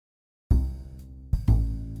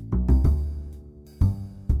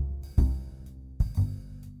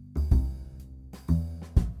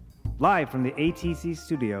Live from the ATC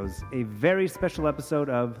Studios, a very special episode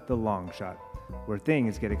of The Long Shot, where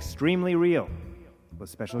things get extremely real, with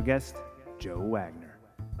special guest Joe Wagner.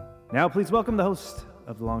 Now please welcome the host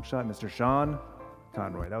of The Long Shot, Mr. Sean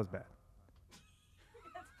Conroy. That was bad.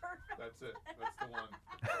 That's it. That's the one.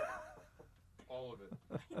 All of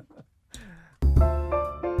it.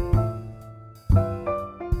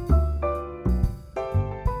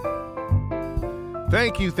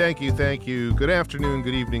 Thank you. Good afternoon,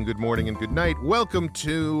 good evening, good morning, and good night. Welcome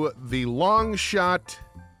to The Long Shot.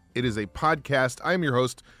 It is a podcast. I'm your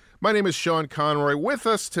host. My name is Sean Conroy. With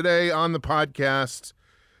us today on the podcast,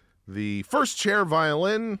 the first chair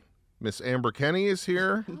violin, Miss Amber Kenny, is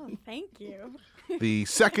here. Oh, thank you. The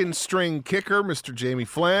second string kicker, Mr. Jamie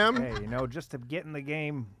Flam. Hey, just to get in the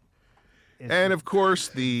game. And, of course,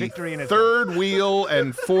 the victory in third wheel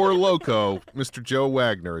and Four Loko, Mr. Joe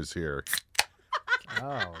Wagner is here.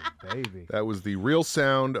 Oh, baby. That was the real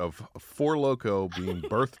sound of Four Loko being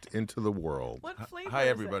birthed into the world. What flavor Hi, is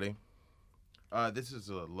everybody. This is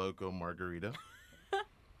a Loco margarita,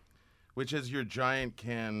 which as your giant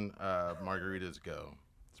can margaritas go,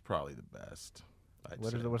 it's probably the best.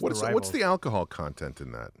 What's the alcohol content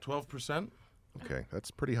in that? 12%. Okay, that's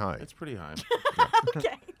pretty high. It's pretty high.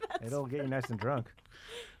 Okay. It'll get you nice and drunk.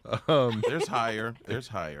 There's higher. There's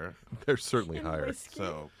higher. There's certainly And higher. whiskey.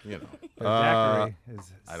 So, Daiquiri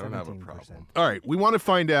is I don't have a 17%. problem. All right, we want to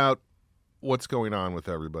find out what's going on with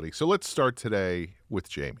everybody. So let's start today with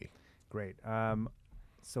Jamie. Great.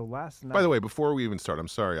 So last night... By the way, before we even start, I'm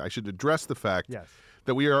sorry, I should address the fact Yes.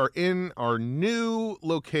 that we are in our new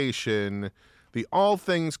location, the All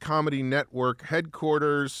Things Comedy Network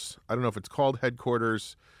headquarters. I don't know if it's called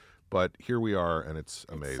headquarters, but here we are, and it's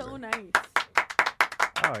amazing. It's so nice.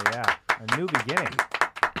 Oh, yeah. A new beginning.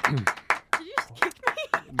 Did you just kick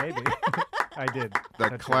me? Maybe. I did.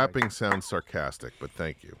 That That's clapping sounds sarcastic, but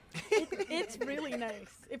thank you. It's really nice.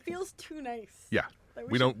 It feels too nice. Yeah, Like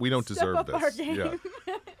we don't should step deserve up this. Our game.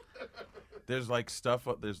 Yeah. There's like stuff.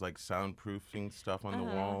 There's like soundproofing stuff on the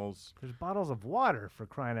walls. There's bottles of water, for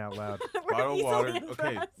crying out loud. We're Bottled easily water. impressed.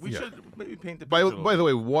 Okay, we Yeah. should maybe paint the By picture. the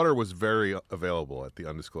way, water was very available at the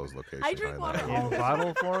undisclosed location. I drink water In all the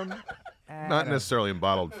bottle form? Not necessarily in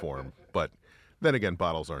bottled form, but then again,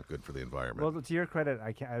 bottles aren't good for the environment. Well, to your credit,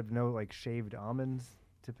 I have no shaved almonds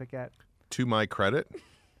to pick at. To my credit.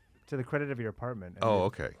 To the credit of your apartment. I Oh, mean,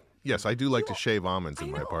 okay. Yes, I do like to shave almonds in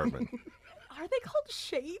I my know. apartment. Are they called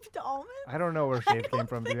shaved almonds? I don't know where shave came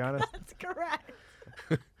from, to be honest. That's correct.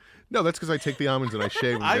 No, that's because I take the almonds and I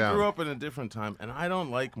shave them I down. grew up in a different time, and I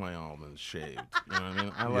don't like my almonds shaved. You know what I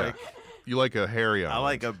mean? I like You like a hairy almond. I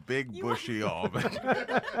like a big bushy almond.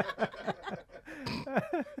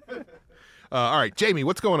 All right, Jamie,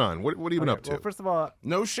 what's going on? What have you been up to? Well, first of all,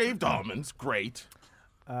 No shaved almonds, great.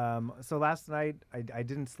 so last night I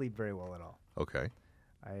didn't sleep very well at all. Okay.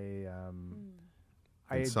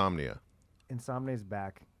 Insomnia is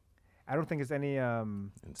back. I don't think it's any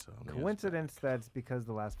Insomnia. coincidence that's because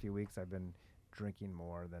the last few weeks I've been drinking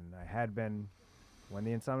more than I had been when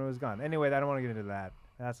the insomnia was gone. Anyway, I don't want to get into that.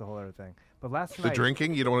 That's a whole other thing. But last The night,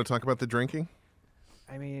 drinking? You don't want to talk about the drinking?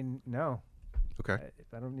 I mean, no. Okay.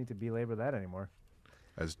 I don't need to belabor that anymore.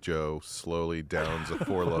 As Joe slowly downs a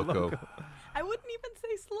Four Loko. I wouldn't even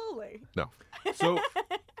say slowly. No. So,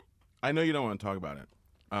 I know you don't want to talk about it.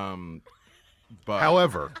 But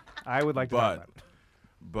However, I would like to talk about it.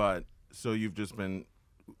 but so you've just been,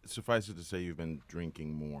 suffice it to say, you've been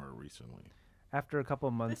drinking more recently. After a couple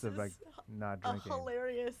of months This of is not A drinking.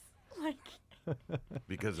 hilarious,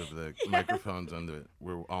 Because of the microphones under it.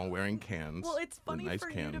 We're all wearing cans. Well, it's They're funny nice for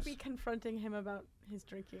you cans. to be confronting him about his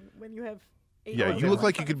drinking when you have 8 yeah, months you look of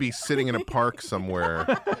like you could be sitting in a park somewhere,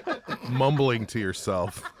 mumbling to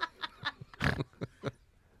yourself.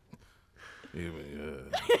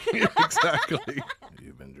 Exactly.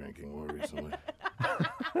 You've been drinking more recently.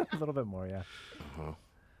 A little bit more, yeah. Uh-huh.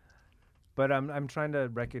 But I'm trying to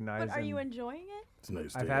recognize. But are you and- enjoying it? It's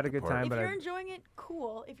nice. I've day had at a the good park. time, If but you're I- enjoying it,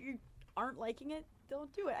 cool. If you aren't liking it,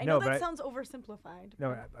 don't do it. I No, know but that I- sounds oversimplified.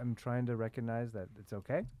 No, I'm trying to recognize that it's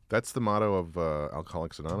okay. That's the motto of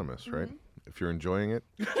Alcoholics Anonymous, right? Mm-hmm. If you're enjoying it,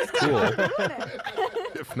 cool. Doing it.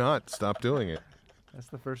 If not, stop doing it. That's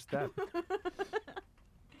the first step.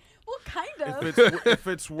 Well, kind of. If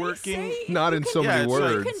it's They working, say Not in so many it's like-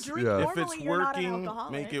 words. You can drink yeah. more. if it's Normally, you're not an working,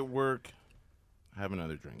 alcoholic. make it work. Have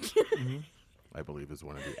another drink. I believe is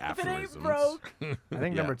one of the if it aphorisms. ain't broke, I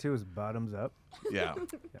think Yeah. number 2 is bottoms up. Yeah.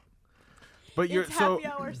 But you're it's so happy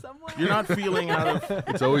hour somewhere. you're not feeling out of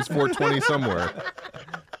It's always 420 somewhere.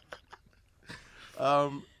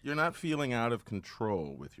 you're not feeling out of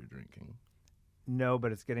control with your drinking. No,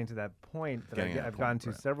 but it's getting to that point that Getting to that I've gotten point, to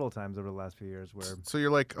right. several times over the last few years where, So you're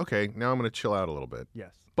like, okay, now I'm going to chill out a little bit,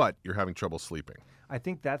 yes. but you're having trouble sleeping. I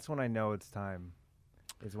think that's when I know it's time,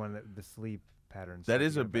 is when the sleep patterns. That start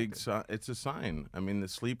is to a get big affected. sign. It's a sign. I mean, the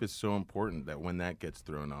sleep is so important that when that gets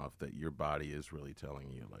thrown off, that your body is really telling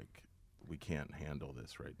you, like, we can't handle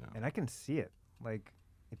this right now. And I can see it. Like,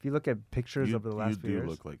 if you look at pictures you, over the last few you do years.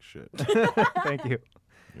 look like shit. Thank you.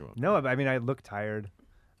 You're welcome. No, I mean, I look tired.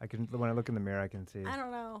 I can, when I look in the mirror, I can see. I don't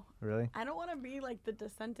know. Really? I don't want to be like the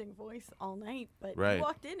dissenting voice all night, but Right. you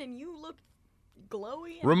walked in and you look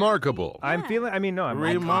glowy. And Remarkable. happy. I'm Yeah. feeling, I mean, no, I'm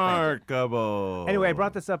Remarkable. Anyway, I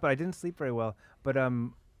brought this up, but I didn't sleep very well. But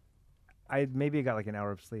I maybe got like an hour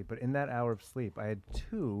of sleep. But in that hour of sleep, I had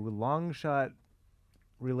 2 long shot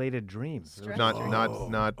related dreams. It was Stress. Not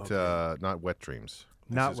wet dreams.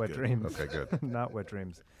 Not is wet good. dreams. Okay, good. Not wet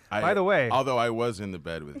dreams. By the way, although I was in the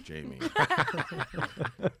bed with Jamie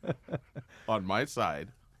on my side.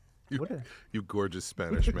 what a- You gorgeous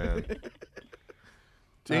Spanish man.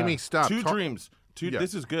 Jamie, stop. Two Talk- dreams. Yeah.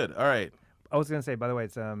 This is good. All right. I was gonna say, by the way,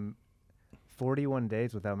 it's 41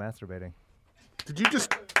 days without masturbating. Did you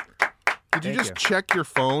just Thank you. check your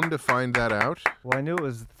phone to find that out? Well, I knew it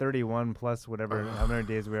was 31 plus whatever, how many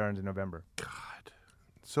days we are into November. God.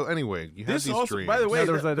 So anyway, you had This these also- dreams. by the way, No,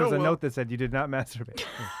 there was that- a no, well- note that said you did not masturbate.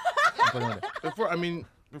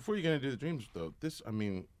 Before you're gonna do the dreams though,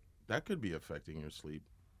 that could be affecting your sleep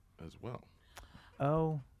as well.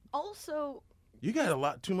 Oh, Also, You got a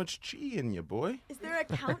lot too much chi in you, boy. is there a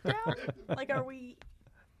countdown? Like, are we?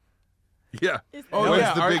 yeah. Is Oh When's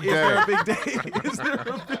yeah, the big is there day? a big day? Is there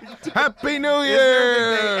a big day? Happy New Is there a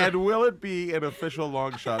big day? Year! And will it be an official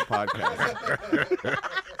Long Shot podcast?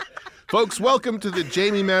 Folks, welcome to the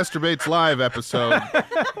Jamie Masturbates Live episode.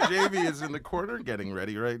 Jamie is in the corner getting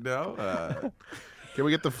ready right now. Can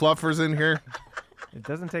we get the fluffers in here? it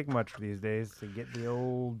doesn't take much these days to get the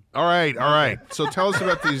old. All right. So tell us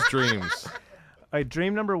about these dreams.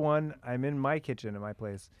 Dream number 1, I'm in my kitchen at my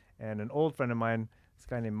place, and an old friend of mine, this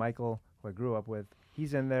guy named Michael, who I grew up with,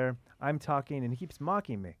 he's in there. I'm talking, and he keeps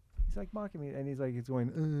mocking me. He's like mocking me, and he's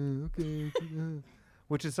going, okay.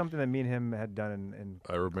 Which is something that me and him had done in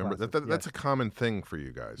I remember classes. that's a common thing for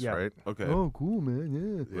you guys, Yeah. right? Okay. Oh, cool,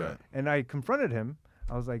 man, yeah. Yeah. And I confronted him.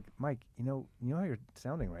 I was like, Mike, you know how you're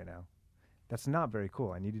sounding right now? That's not very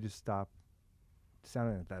cool. I need you to stop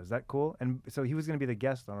sounding like that. Is that cool? And so he was going to be the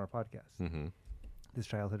guest on our podcast, Mm-hmm. this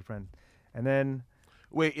childhood friend. And then,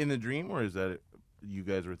 Wait, in the dream, or is that you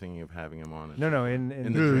guys were thinking of having him on? no, in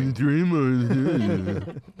the dream.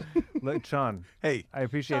 Look, Sean, Hey, I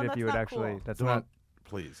appreciate Sean, if you that's would not actually, cool. that's don't, not.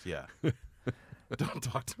 please, yeah. Don't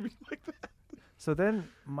talk to me like that. So then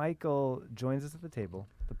Michael joins us at the table.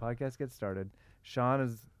 The podcast gets started. Sean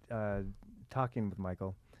is talking with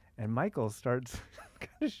Michael, and Michael starts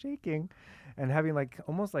kind of shaking and having like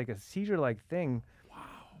almost like a seizure-like thing. Wow.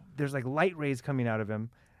 There's like light rays coming out of him,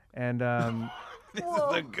 and Whoa,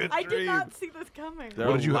 a good I dream. did not see this coming. There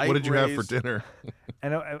What are did you light have for rays. dinner?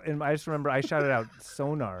 and I just remember I shouted out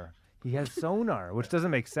Sonar. He has Sonar, which doesn't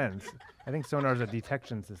make sense. I think Sonar is a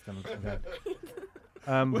detection system.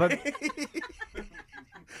 But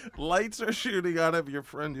Lights are shooting out of your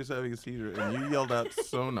friend who's having a seizure, and you yelled out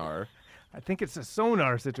sonar. I think it's a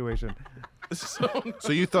Sonar situation.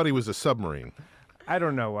 So you thought he was a submarine? I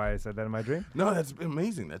don't know why I said that in my dream. No, that's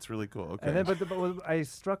amazing. That's really cool. Okay. And then, but what I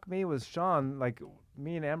struck me was Sean, like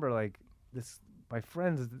me and Amber, like this. My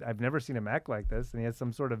friends, I've never seen him act like this, and he has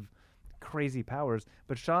some sort of crazy powers.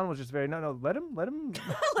 But Sean was just very no. Let him Let him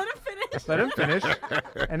finish. let him finish.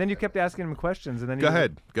 And then you kept asking him questions, and then Go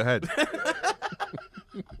ahead.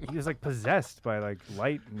 He was like possessed by like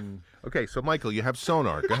light and. Okay, so Michael, you have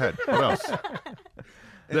sonar. Go ahead. What else?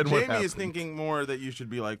 And Then what Jamie is happened? thinking more that you should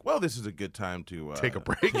be like, well, this is a good time to Take a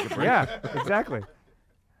break. Yeah, exactly.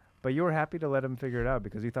 But you were happy to let him figure it out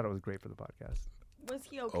because you thought it was great for the podcast. Was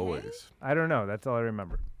he okay? Always. I don't know. That's all I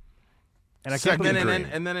remember. And I can't Second believe dream.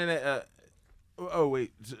 And then oh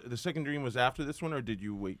wait, the second dream was after this one, or did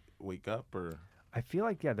you wake up, or I feel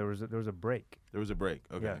like there was a break. there was a break?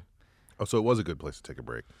 Okay. Yeah. Oh, so it was a good place to take a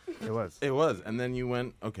break. It was. It was, and then you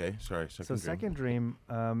went. Okay, sorry. Second So dream. second dream,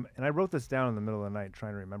 and I wrote this down in the middle of the night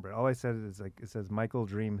trying to remember it. All I said is like it says Michael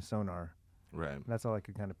Dream Sonar. Right. That's all I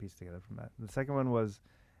could kind of piece together from that. The second one was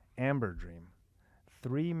Amber Dream,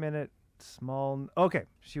 3-minute small. Okay,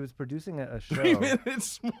 she was producing a show. 3 minutes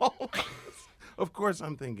small. Of course,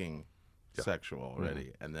 I'm thinking Yeah. sexual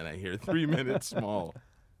already, and then I hear 3 minutes small.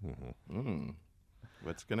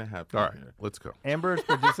 What's gonna happen All right, here? let's go. Amber is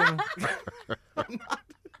producing.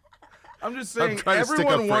 I'm just saying, trying to stick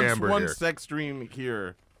up everyone for wants Amber one here. sex dream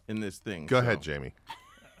here in this thing. Go so. ahead, Jamie.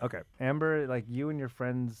 Okay, Amber, like you and your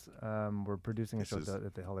friends were producing a show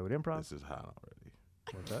at the Hollywood Improv. This is hot already.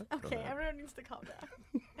 What's that? Okay, ahead. everyone needs to calm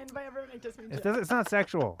down. And by everyone, I just mean It's not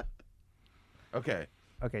sexual. Okay.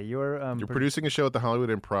 Okay, you're producing a show at the Hollywood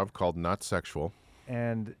Improv called Not Sexual.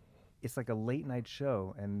 and it's like a late night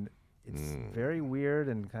show, and it's very weird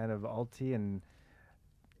and kind of alty,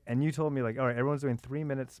 and you told me like, all right, everyone's doing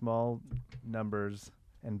 3-minute small numbers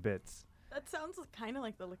and bits, That sounds kind of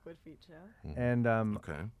like the Liquid Feet show. and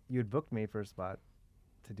Okay. you had booked me for a spot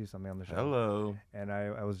to do something on the show. Hello. And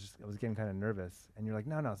I was getting kind of nervous, and you're like,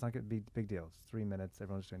 no, it's not gonna be a big deal. It's 3 minutes.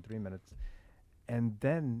 Everyone's doing 3 minutes, and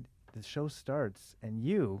then the show starts, and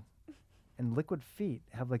you and Liquid Feet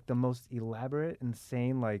have like the most elaborate,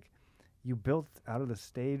 insane, like you built out of the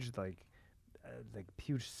stage like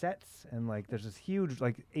huge sets, and like there's this huge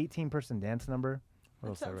like 18-person dance number. What That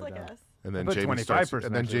else did I sounds write like down? us. And then put Jamie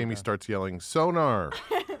 25% actually, starts yelling, Sonar.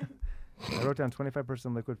 I wrote down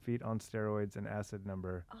 25% Liquid Feet on steroids and acid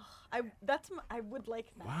number, I would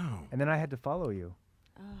like that. Wow. and then I had to follow you,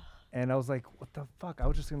 and I was like, what the fuck? I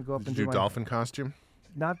was just gonna go up Did and you do do my dolphin costume?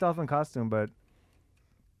 not dolphin costume, but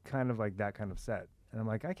kind of like that kind of set. And I'm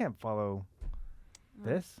like, I can't follow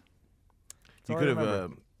this. That's You all I could remember.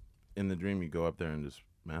 have, in the dream, you go up there and just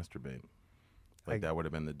masturbate. Like that would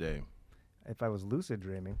have been the day. If I was lucid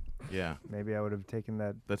dreaming, Yeah. maybe I would have taken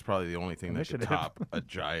that. That's probably the only thing that could Initiative. top a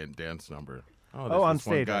giant dance number. Oh, Oh, there's on this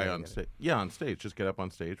one stage, I guy get on it. stage. Yeah, on stage. Just get up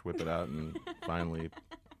on stage, whip it out, and finally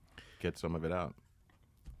get some of it out.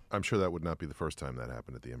 I'm sure that would not be the first time that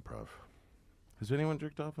happened at the Improv. Has anyone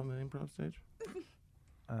jerked off on the improv stage?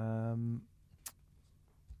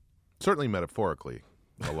 Certainly metaphorically,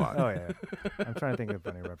 a lot. Oh yeah. I'm trying to think of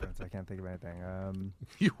any reference. I can't think of anything.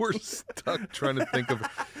 You were stuck trying to think of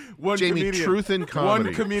One Jamie. comedian. Truth in comedy.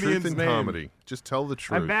 One comedian's truth in name. comedy. Just tell the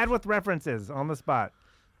truth. I'm bad with references on the spot.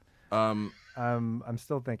 Um, I'm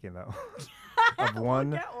still thinking though of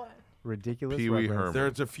one Get one. ridiculous Pee Wee reference. Herman.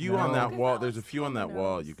 there's a few No. on that Because wall. that There's a was few on that someone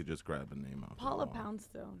wall. else. You could just grab a name off. the Paula wall.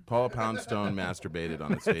 Poundstone. Paula Poundstone masturbated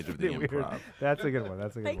on the stage of the Pretty weird. improv. That's a good one.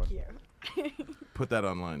 That's a good Thank one. you. Put that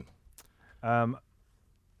online.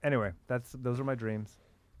 Anyway, those are my dreams.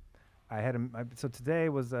 I had so today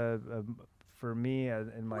was for me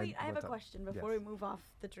in my. Wait, I have a what's up? question before Yes. we move off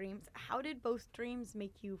the dreams. How did both dreams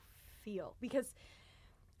make you feel? Because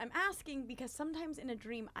I'm asking because sometimes in a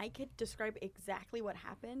dream I could describe exactly what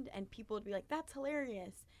happened and people would be like, "That's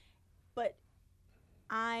hilarious," but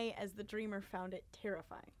I, as the dreamer, found it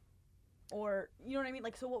terrifying. Or you know what I mean?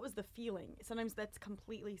 Like, so what was the feeling? Sometimes that's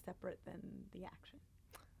completely separate than the action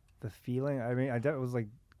The feeling. I mean, I was like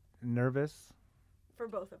nervous. for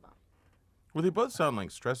both of them. Well, they both sound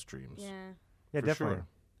like stress dreams. Yeah. Yeah, For definitely. sure.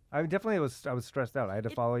 I was stressed out. I had to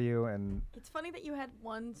follow you, and It's funny that you had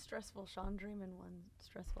one stressful Sean dream and one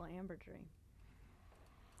stressful Amber dream.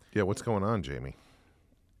 Yeah, what's going on, Jamie?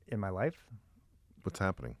 in my life. What's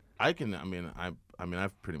happening? I mean,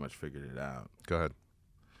 I've pretty much figured it out. Go ahead.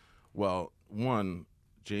 Well, one,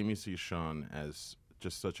 Jamie sees Sean as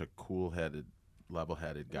just such a cool-headed,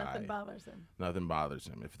 level-headed guy. Nothing bothers him. Nothing bothers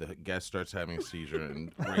him. If the guest starts having a seizure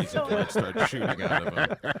and razor blades start shooting out of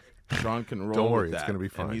him, Sean can roll Don't worry, with it's that, gonna be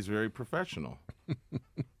fine. And he's very professional.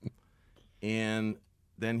 And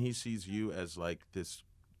then he sees you as like this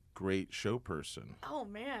great show person. Oh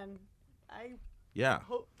man, I Yeah,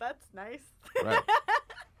 hope that's nice. right.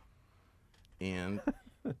 And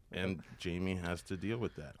Jamie has to deal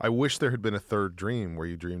with that. I wish there had been a third dream where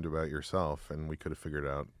you dreamed about yourself and we could have figured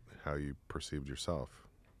out how you perceived yourself.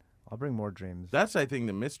 I'll bring more dreams. That's, I think,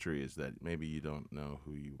 the mystery is that maybe you don't know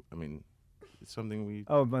who you. I mean, it's something we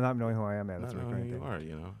Oh, but not knowing who I am, yeah, that's not a know who recurring you thing. are.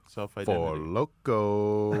 You know, self-identity. Four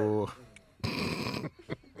Loko.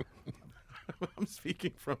 I'm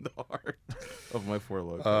speaking from the heart of my Four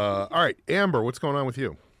Lokos. All right, Amber, what's going on with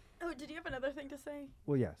you? Oh, did you have another thing to say?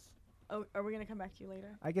 Well, yes. Oh, are we gonna come back to you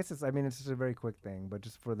later? I guess it's. I mean, it's just a very quick thing, but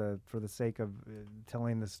just for the sake of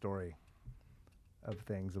telling the story of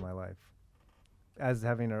things in my life, as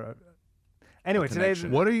having a. Anyway, today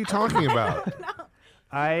connection. What are you talking about?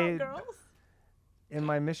 I, Girls? in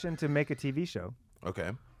my mission to make a TV show,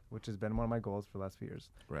 Okay, which has been one of my goals for the last few years,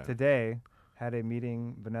 right. today had a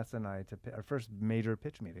meeting, Vanessa and I, our first major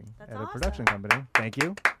pitch meeting That's at a awesome. production company. Thank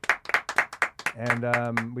you.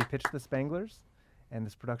 And we pitched the Spanglers, and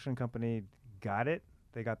this production company got it.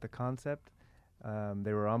 They got the concept.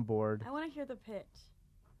 They were on board. I want to hear the pitch.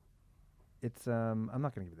 It's I'm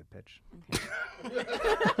not going to give you the pitch.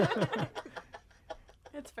 Okay.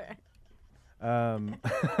 It's fair.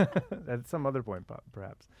 At some other point,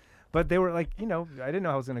 perhaps. But they were like, I didn't know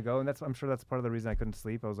how it was going to go, and I'm sure that's part of the reason I couldn't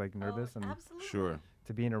sleep. I was like nervous and Absolutely. Sure.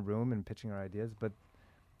 to be in a room and pitching our ideas. But,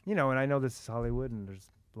 and I know this is Hollywood, and there's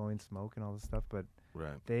blowing smoke and all this stuff, but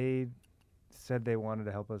Right. they said they wanted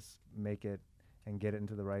to help us make it and get it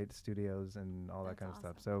into the right studios and all that That's kind of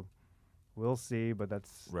stuff. awesome. So we'll see, but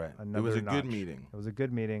that's Right. another It was a notch. good meeting. It was a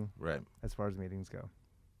good meeting Right. as far as meetings go.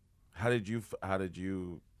 How do you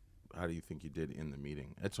think you did in the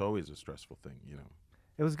meeting? It's always a stressful thing, you know.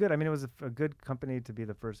 It was good. I mean, it was a good company to be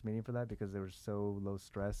the first meeting for that because they were so low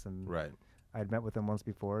stress, and Right. I'd met with them once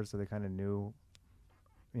before, so they kind of knew,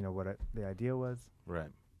 what the idea was.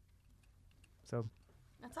 Right. So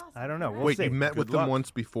That's awesome. I don't know. We'll Wait, see. you met with Good them luck.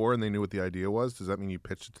 once before and they knew what the idea was? Does that mean you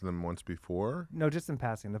pitched it to them once before? No, just in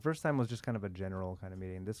passing. The first time was just kind of a general kind of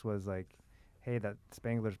meeting. This was like, hey, that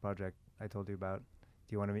Spanglers project I told you about,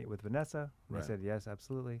 do you want to meet with Vanessa? And Right. I said, yes,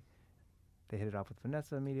 absolutely. They hit it off with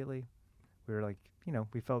Vanessa immediately. We were like,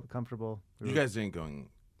 we felt comfortable. You guys didn't go in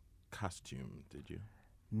costume, did you?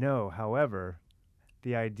 No, however,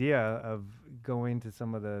 the idea of going to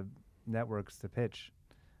some of the networks to pitch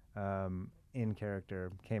in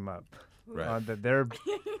character came up. Right. That they're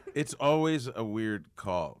It's always a weird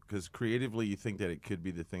call because creatively you think that it could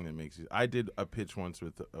be the thing that makes you. I did a pitch once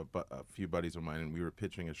with a few buddies of mine, and we were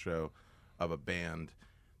pitching a show of a band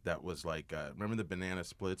that was like, remember the Banana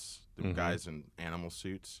Splits, the guys in animal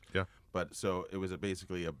suits? Yeah. But so it was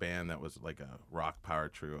basically a band that was like a rock power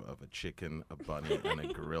trio of a chicken, a bunny, and a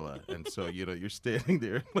gorilla. And so, you're standing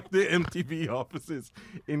there in like the MTV offices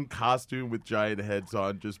in costume with giant heads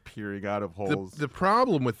on, just peering out of holes. The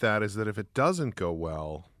problem with that is that if it doesn't go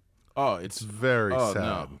well, it's it's very sad.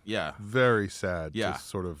 No. Yeah. Very sad Yeah. to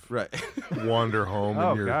sort of Right. wander home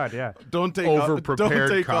oh in your god, yeah. Don't take Over-prepared don't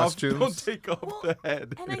take costumes. Don't take off Well, the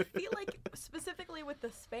head. And I feel like specifically with the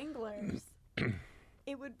Spanglers,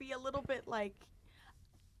 it would be a little bit like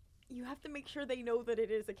you have to make sure they know that it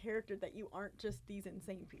is a character, that you aren't just these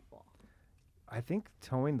insane people. I think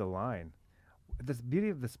towing the line. The beauty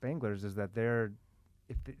of the Spanglers is that they're,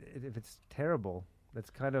 if it's terrible, that's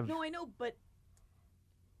kind of No, I know, but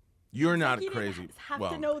You're it's not like you didn't crazy. have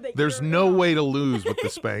well, to know that There's you're no wrong. way to lose with the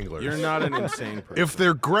Spanglers. you're not an insane person. If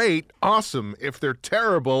they're great, awesome. If they're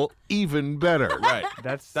terrible, even better. right.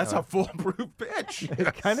 that's That's a foolproof pitch.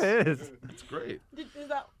 it kind of is. That's great. Is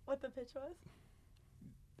that what the pitch was?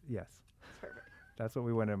 Yes, Perfect. that's what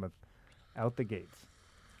we went in with, out the gates.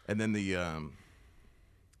 And then the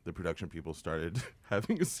production people started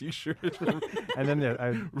having a seizure. And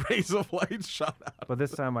then Rays of light shot out. but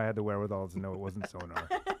this time I had the wherewithal to know it wasn't Sonar.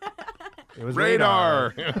 It was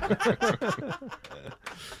Radar.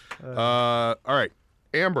 All right.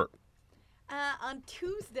 Amber, On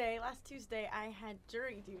last Tuesday, I had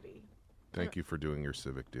jury duty. thank you for doing your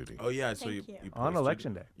civic duty. Oh yeah, so Thank you you. posted, On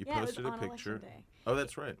election day. You Yeah, it was posted a on picture. Election Day. Oh,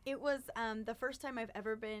 that's right. It was the first time I've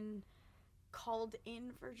ever been called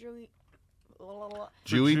in for jury.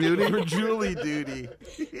 Jewy duty? For Julie duty.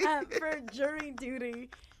 For jury duty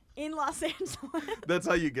in Los Angeles. That's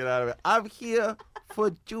how you get out of it. I'm here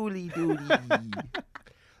for Julie duty.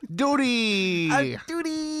 Duty!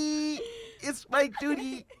 Duty. It's my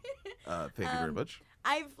duty. Thank you very much.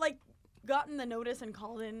 I've gotten the notice and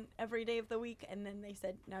called in every day of the week, and then they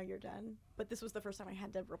said, "Now you're done." But this was the first time I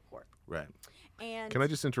had to report. Right. And Can I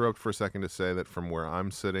just interrupt for a second to say that from where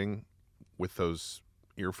I'm sitting with those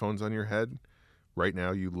earphones on your head, right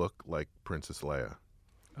now you look like Princess Leia.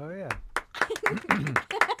 Oh yeah.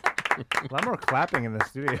 A lot more clapping in the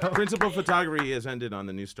studio. Principal photography has ended on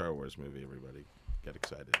the new Star Wars movie. Everybody, get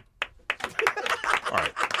excited. All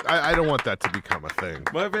right. I don't want that to become a thing.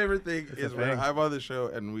 My favorite thing a is when thing. I'm on the show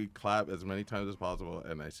and we clap as many times as possible,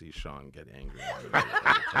 and I see Sean get angry.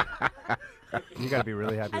 You gotta be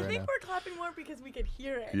really happy I right think now. we're clapping more because we could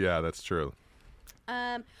hear it. Yeah, that's true.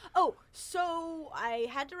 So I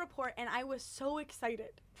had to report, and I was so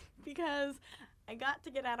excited because I got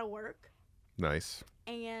to get out of work Nice.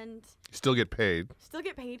 and Still get paid. still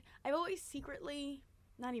get paid. I've always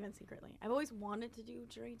not even secretly, I've always wanted to do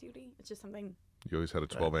jury duty. It's just something. You always had a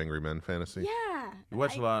 12 Angry Men fantasy. Yeah. You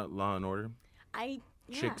watch Law and Order? Yeah.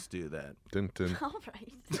 Chicks do that. Dun, dun. All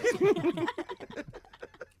right.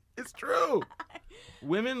 It's true.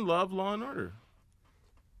 Women love Law and Order.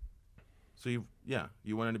 So you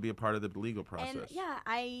wanted to be a part of the legal process. And yeah,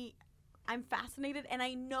 I'm fascinated, and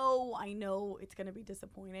I know it's gonna be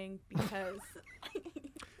disappointing because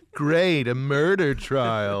Great, a murder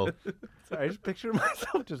trial. Sorry, I just picture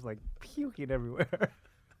myself just puking everywhere.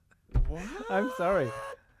 What? I'm sorry.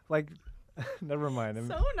 Never mind.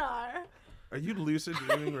 Sonar. Are you lucid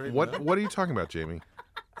dreaming right now? What are you talking about, Jamie?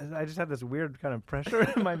 I just had this weird kind of pressure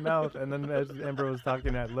in my mouth, and then as Amber was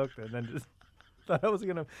talking, I looked, and then just thought I was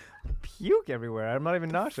gonna puke everywhere. I'm not even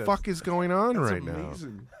nauseous. Fuck is going on That's right now?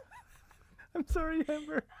 amazing. I'm sorry,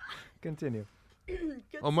 Amber. Continue. Good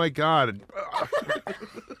Oh my God!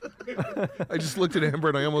 I just looked at Amber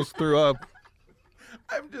and I almost threw up.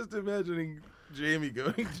 I'm just imagining Jamie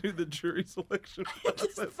going through the jury selection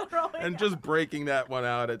Just process throwing and up. just breaking that one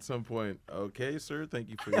out at some point. Okay, sir, thank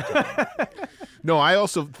you for your time. No, I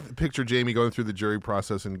also picture Jamie going through the jury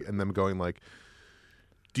process and them going like,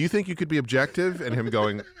 "Do you think you could be objective?" And him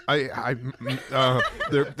going,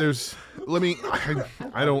 "There's. Let me.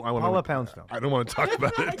 I don't. I Paula want. Poundstone. I don't want to talk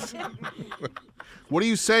about it. What are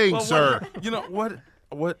you saying, Well, sir?" you know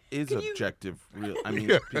what is Can you- objective? Real? I mean,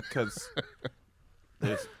 because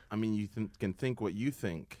there's. I mean, you can think what you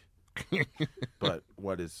think, but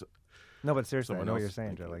what is? No, but seriously, I Someone know what else you're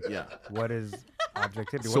saying, Joe. Like, Yeah. what is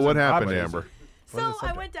objectivity? So what an happened, object? Amber? What is So the I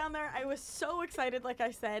subject? went down there. I was so excited, like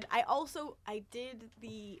I said. I did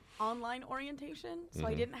the online orientation, so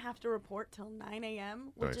I didn't have to report till 9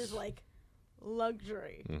 a.m., which Nice. is like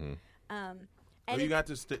luxury. Oh, And you it- got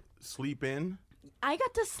to sleep in. I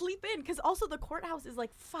got to sleep in because also the courthouse is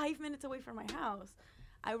like 5 minutes away from my house.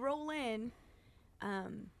 I roll in,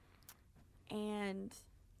 and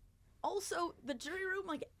also the jury room,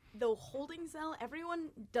 like the holding cell, everyone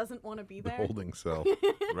doesn't want to be The there. holding cell.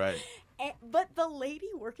 Right. But the lady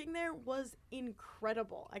working there was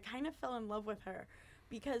incredible. I kind of fell in love with her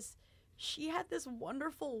because she had this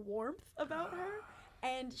wonderful warmth about her,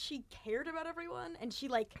 and she cared about everyone, and she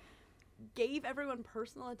like gave everyone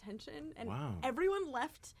personal attention, and Wow. everyone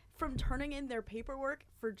left from turning in their paperwork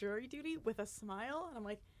for jury duty with a smile, and I'm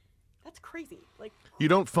like, that's crazy. Like, You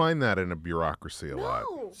don't find that in a bureaucracy a lot.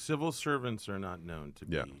 no. Civil servants are not known to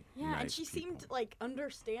Yeah. be. Yeah, and nice she people. seemed like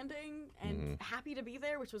understanding and happy to be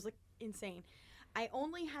there, which was like insane. I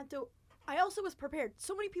also was prepared.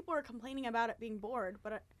 So many people are complaining about it being bored,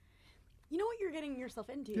 but you know what you're getting yourself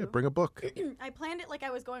into. Yeah, bring a book. I planned it like I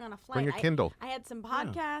was going on a flight. Bring a Kindle. I had some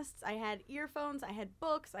podcasts, I had earphones, I had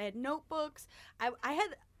books, I had notebooks, I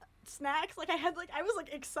had snacks. Like I was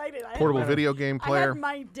like excited. I Portable had, video game I player. had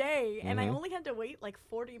my day, and I only had to wait like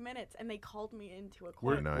 40 minutes, and they called me into a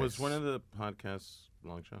court. Nice. Was one of the podcasts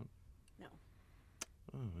Long Shot? No.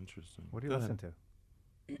 Oh, interesting. What do you Go listen ahead. to?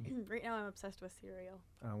 Right now, I'm obsessed with cereal.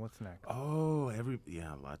 What's next? Oh,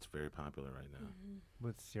 that's very popular right now.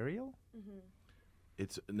 With cereal?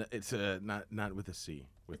 It's not with a C,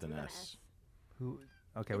 with an S. Who?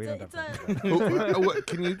 Okay, we don't It's have a- time.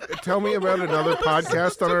 Can you tell me about another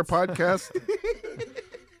podcast on our podcast?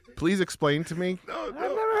 Please explain to me. I've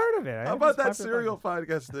never heard of it. I How have about this that popular cereal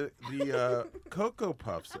podcast? The Cocoa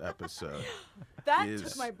Puffs episode. That is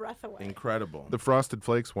took my breath away. Incredible. The Frosted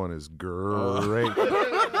Flakes one is great.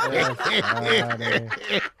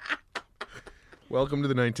 podcast. Welcome to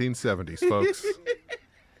the 1970s, folks.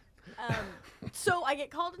 So I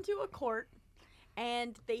get called into a court,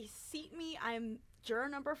 and they seat me. I'm juror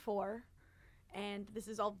number 4, and this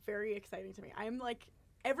is all very exciting to me. I'm like,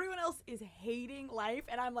 everyone else is hating life,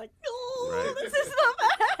 and I'm like, oh, Right. this is the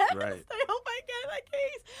best. Right. I hope I get that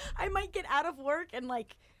case. I might get out of work and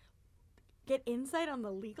like get insight on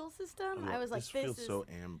the legal system. I was like, this this feels is so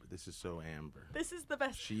Amber. This is so Amber. this is the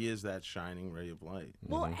best. She is that shining ray of light.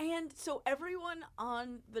 Well, and so everyone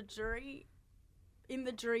on the jury, in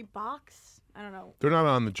the jury box, I don't know. They're not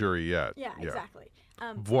on the jury yet. Yeah, exactly.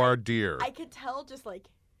 Voir dire. I could tell just like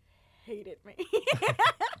hated me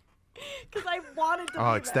because I wanted to.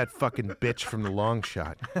 Oh, be it's that fucking bitch from the long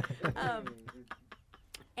shot.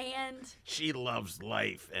 And She loves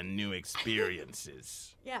life and new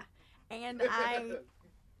experiences. yeah, and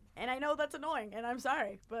I know that's annoying, and I'm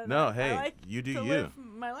sorry, but No, I hey, like you do to you. live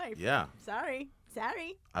my life. Yeah. Sorry.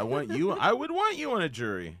 I would want you on a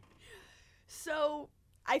jury. So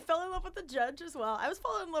I fell in love with the judge as well. I was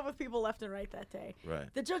falling in love with people left and right that day. Right.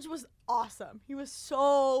 The judge was awesome. He was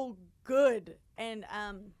so good. And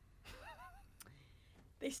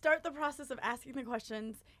they start the process of asking the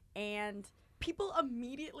questions, and people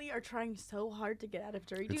immediately are trying so hard to get out of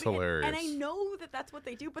jury duty. It's hilarious. And I know that that's what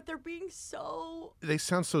they do, but they're being so... They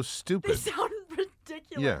sound so They stupid. sound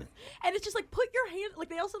ridiculous. Yeah. And it's just like, put your hand... Like,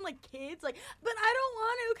 they all sound like kids. Like, but I don't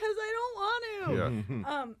want to because I don't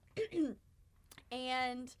want to. Yeah.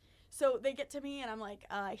 And so they get to me, and I'm like,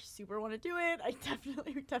 I super want to do it. I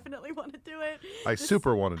definitely want to do it. I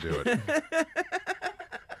super want to do it.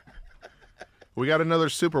 We got another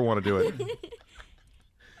super want to do it.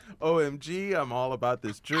 OMG, I'm all about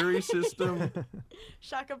this jury system.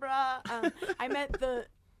 Shaka bra. I met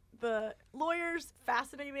the lawyers,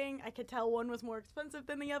 fascinating. I could tell one was more expensive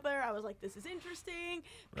than the other. I was like, this is interesting.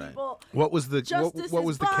 Right. People. What was the Justice what is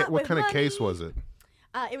was the bought what with kind of case money. was it?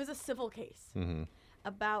 It was a civil case Mm-hmm.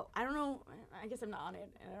 about, I don't know, I guess I'm not on it,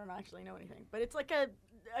 and I don't actually know anything. But it's like a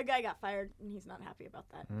guy got fired, and he's not happy about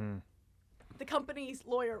that. the company's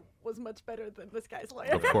lawyer was much better than this guy's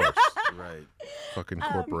lawyer. Of course. Right. Fucking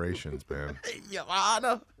corporations, man. Your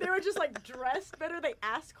Honor. They were just like dressed better. They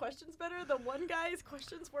asked questions better. The one guy's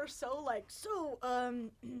questions were so like,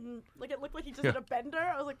 like it looked like he just did a bender.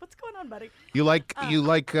 I was like, what's going on, buddy? You like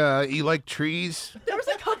trees? There was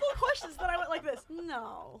a couple of questions that I went like this.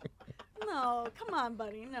 No, come on,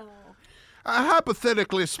 buddy, no.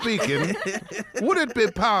 Hypothetically speaking, would it be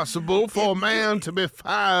possible for a man to be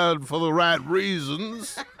fired for the right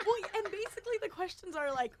reasons? Well, and basically the questions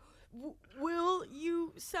are like, will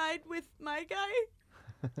you side with my guy?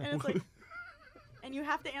 And it's like, and you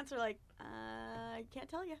have to answer like, I can't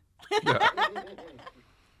tell you.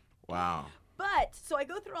 Wow. But, so I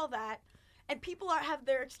go through all that, and people have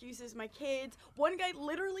their excuses, my kids. One guy,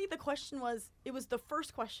 literally, the question was, it was the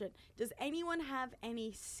first question, does anyone have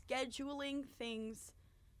any scheduling things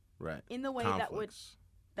in the way that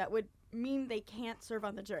would mean they can't serve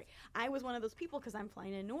on the jury? I was one of those people because I'm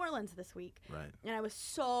flying in New Orleans this week. Right. And I was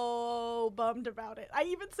so bummed about it. I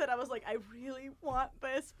even said, I was like, I really want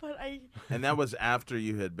this, but I... And that was after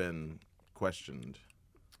you had been questioned.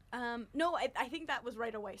 No, I think that was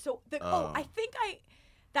right away. So,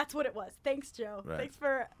 that's what it was. Thanks, Joe. Right. Thanks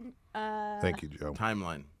for Thank you, Joe.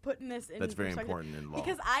 Timeline. Putting this in. That's very important in law.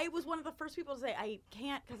 Because I was one of the first people to say I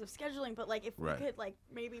can't because of scheduling, but like if we could like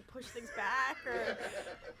maybe push things back or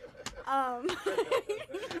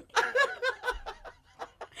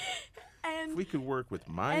and if we could work with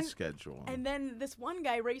my schedule. And then this one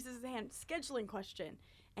guy raises his hand, scheduling question.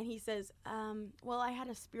 And he says, well, I had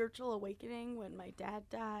a spiritual awakening when my dad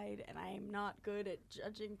died, and I am not good at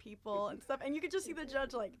judging people and stuff. And you could just see the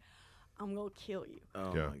judge like, I'm going to kill you.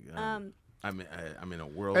 Oh, my God. I'm in a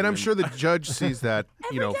world. And I'm sure the judge sees that,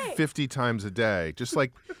 day. 50 times a day. Just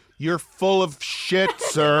like, you're full of shit,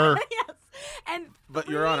 sir. Yes. But,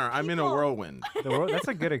 Your Honor, I'm in a whirlwind. That's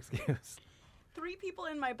a good excuse. 3 people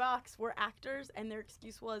in my box were actors, and their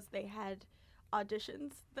excuse was they had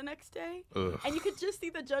auditions the next day. Ugh. And you could just see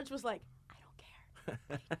the judge was like, I don't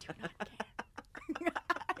care. I do not care.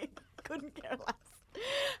 I couldn't care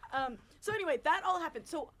less. So anyway, that all happened.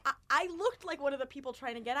 So I looked like one of the people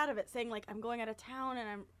trying to get out of it, saying like, I'm going out of town and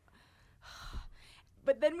I'm...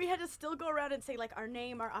 But then we had to still go around and say like our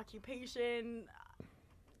name, our occupation,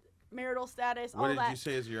 marital status, all that. What did you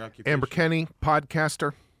say is your occupation? Amber Kenny,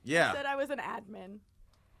 podcaster. Yeah. I said I was an admin.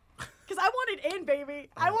 Because I wanted in, baby.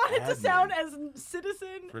 I wanted to sound as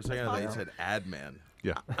citizen. For a second, I thought you said ad man.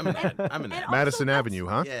 Yeah. I'm an ad. Madison Avenue,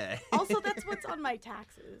 huh? Yeah. Also, that's what's on my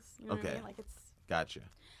taxes. You know what I mean? Like it's. Gotcha.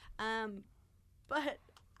 But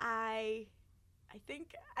I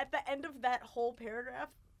think at the end of that whole paragraph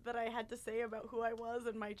that I had to say about who I was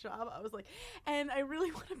and my job, I was like, and I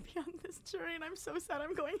really want to be on this jury, and I'm so sad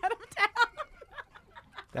I'm going out of town.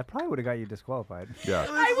 That probably would have got you disqualified. Yeah.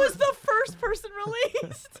 I was the first person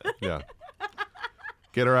released. Yeah.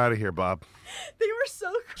 Get her out of here, Bob. They were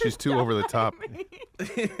so She's too over the top.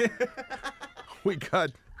 We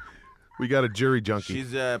got a jury junkie.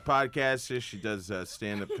 She's a podcaster. She does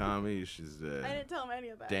stand-up comedy. She's I didn't tell him any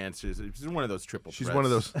of that. Dances. She's one of those triple She's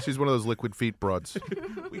threats. one of those liquid feet broads.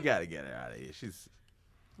 We gotta get her out of here. She's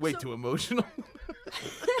way too emotional.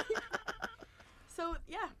 So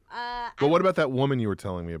yeah. But what about that woman you were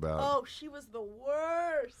telling me about? Oh, she was the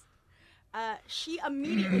worst. She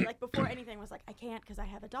immediately, like before anything, was like, I can't because I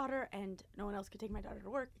have a daughter and no one else could take my daughter to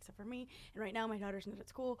work except for me. And right now my daughter's not at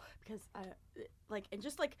school because, and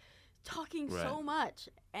just like talking so much.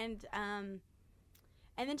 And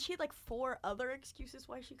then she had like 4 other excuses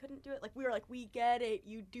why she couldn't do it. Like we were like, we get it.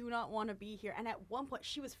 You do not want to be here. And at one point,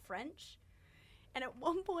 she was French. And at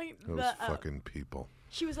one point, Those fucking people.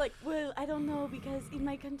 She was like, well, I don't know, because in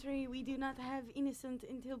my country, we do not have innocent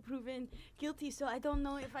until proven guilty, so I don't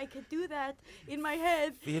know if I could do that in my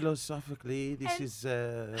head. Philosophically, this is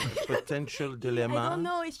a potential dilemma. I don't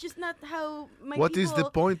know, it's just not how my What people... is the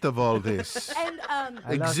point of all this? And,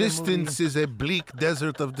 Existence is a bleak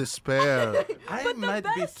desert of despair. I might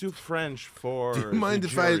be too French for Do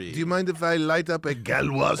you mind if I light up a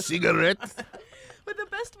Galois cigarette? But the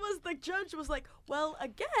best was the judge was like, well,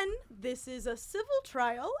 again, this is a civil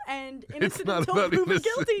trial, and innocent until proven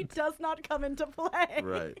guilty does not come into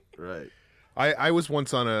play. Right. I was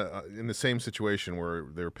once on in the same situation where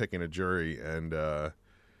they were picking a jury, and the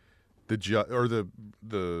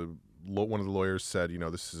one of the lawyers said,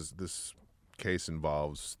 this case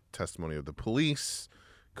involves testimony of the police.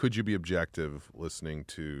 Could you be objective listening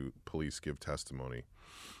to police give testimony?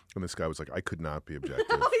 And this guy was like, I could not be objective.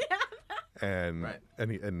 Oh, yeah.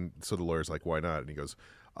 And so the lawyer's like, why not? And he goes,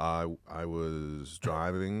 I was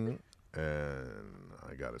driving and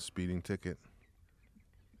I got a speeding ticket.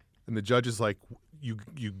 And the judge is like, you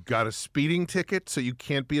got a speeding ticket, so you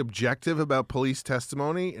can't be objective about police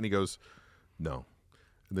testimony? And he goes, no.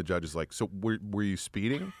 And the judge is like, so were you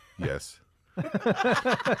speeding? Yes.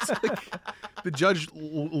 It's like, the judge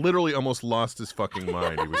literally almost lost his fucking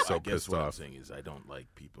mind. He was so I guess pissed what I'm off. saying is I don't like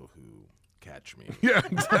people who catch me Yeah,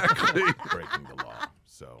 exactly. breaking the law.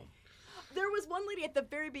 So There was one lady at the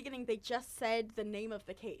very beginning, they just said the name of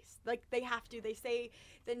the case. Like, they have to. They say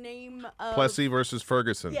the name of... Plessy versus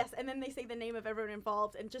Ferguson. Yes, and then they say the name of everyone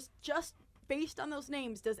involved. And just based on those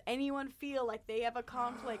names, does anyone feel like they have a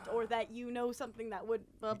conflict or that you know something that would...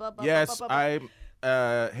 Blah, blah, blah, yes, blah, blah, blah.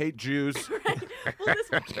 I hate Jews. Right.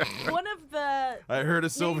 Well, one of the... I heard a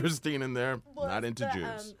Silverstein in there. was Not into the,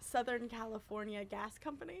 Jews. Southern California Gas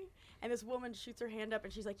Company. And this woman shoots her hand up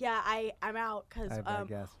and she's like, yeah, I'm out because I have bad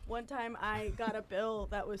gas. one time I got a bill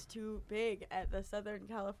that was too big at the Southern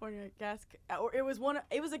California Gas or it was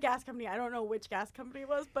a gas company. I don't know which gas company it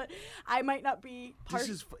was, but I might not be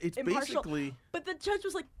It's impartial. basically But the judge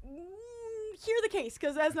was like, hear the case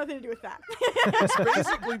because it has nothing to do with that. it's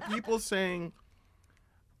basically people saying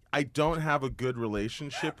I don't have a good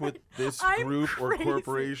relationship with this I'm group or crazy,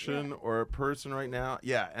 corporation yeah. or a person right now.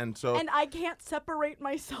 Yeah, and so And I can't separate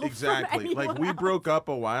myself exactly. from anyone Like we else. broke up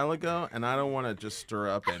a while ago, and I don't want to just stir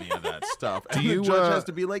up any of that stuff. And you, the judge uh, has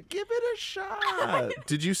to be like, give it a shot.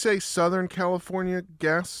 Did you say Southern California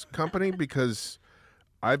Gas Company? Because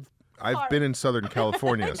I've been in Southern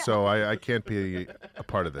California, so I can't be a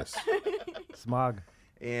part of this. Smog.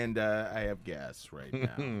 And I have gas right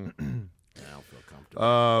now. I don't feel comfortable.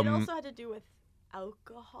 It also had to do with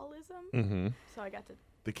alcoholism. Mm-hmm. So I got to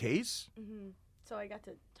The case? So I got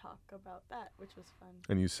to talk about that, which was fun.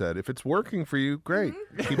 And you said, if it's working for you, great.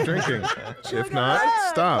 Keep drinking. If Sugar not, rush.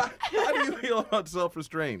 stop. How do you feel about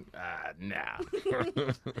self-restraint? Nah.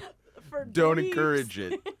 For Don't weeks. encourage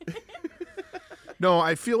it. No,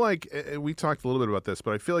 I feel like we talked a little bit about this,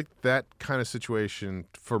 but I feel like that kind of situation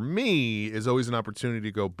for me is always an opportunity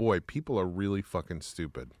to go, boy, people are really fucking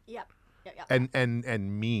stupid Yep.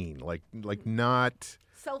 and mean, like not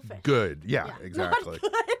Selfish. good. Yeah, Yeah. exactly.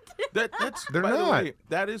 Not good. That's They're by the not. way,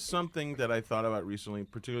 that is something that I thought about recently,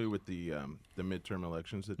 particularly with the midterm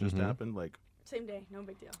elections that just happened. Like Same day, no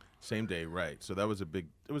big deal. same day, right? So that was it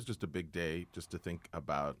was just a big day just to think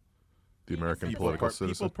about The American People political people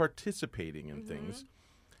citizen. participating in things,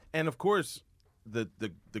 and of course, the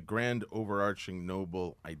grand overarching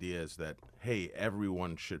noble idea is that hey,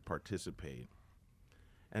 everyone should participate,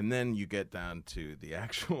 and then you get down to the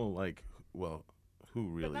actual like, well, who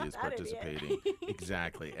really not is that idiot. participating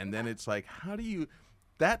exactly, and then it's like, how do you?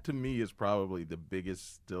 That to me is probably the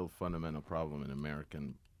biggest, still fundamental problem in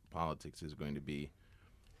American politics is going to be.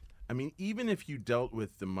 I mean, even if you dealt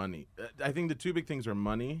with the money, I think the two big things are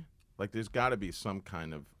money. Like, there's got to be some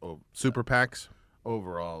kind of Super PACs,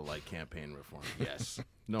 overall, like, campaign reform. Yes.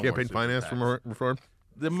 No more campaign super finance PACs. reform.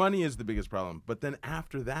 The money is the biggest problem. But then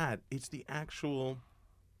after that, it's the actual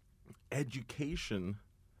education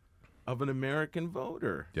of an American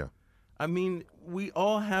voter. Yeah. I mean, we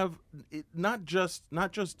all have not just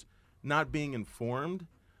not being informed,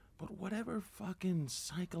 but whatever fucking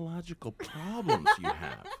psychological problems you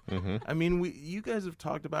have. I mean, you guys have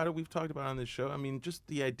talked about it. We've talked about it on this show. I mean, just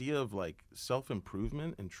the idea of like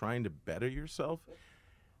self-improvement and trying to better yourself.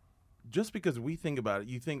 Just because we think about it,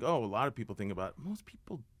 you think, oh, a lot of people think about it. Most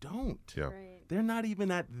people don't. Yeah. Right. They're not even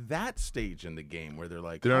at that stage in the game where they're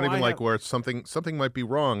like, They're not oh, even I like have- where something might be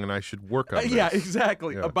wrong and I should work on this. yeah,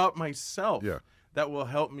 exactly. Yeah. About myself. Yeah. That will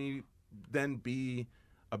help me then be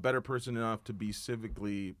a better person enough to be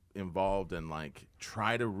civically involved and like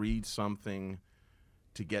try to read something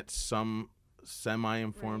to get some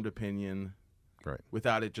semi-informed opinion Right.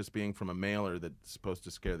 without it just being from a mailer that's supposed to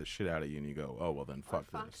scare the shit out of you and you go, oh, well then Or fuck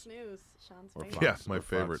Fox this. News, Sean's Or favorite. Yeah, Fox- my or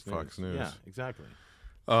favorite, Fox News. Yeah, exactly.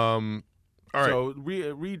 All right. So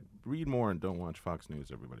read more and don't watch Fox News,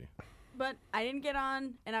 everybody. But I didn't get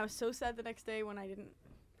on, and I was so sad the next day when I didn't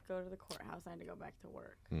go to the courthouse. I had to go back to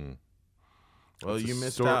work. Well, It's you a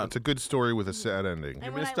missed story- out. It's a good story with a sad ending. And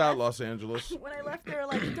You when missed I out, left- Los Angeles. When I left, they were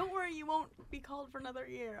like, "Don't worry, you won't be called for another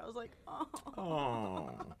year." I was like, "Oh, Oh.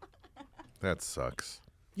 That sucks.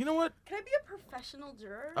 You know what? can I be a professional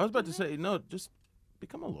juror?" I was about to do you think? say, no, just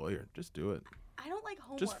become a lawyer. Just do it. I don't like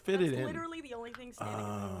homework. Just fit That's it in. literally the only thing standing in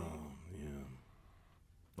my way. Yeah.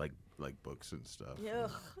 Like books and stuff.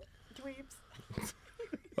 Ugh. Dweebs.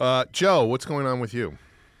 Joe, what's going on with you?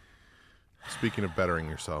 Speaking of bettering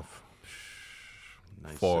yourself.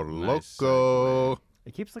 Nice, Four nice Loko.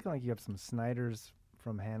 It keeps looking like you have some Snyder's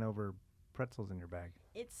from Hanover pretzels in your bag.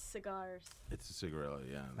 It's cigars. It's a cigarette,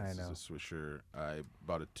 yeah. I This know. is a Swisher. I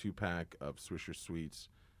bought a 2-pack of Swisher Sweets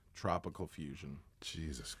Tropical fusion.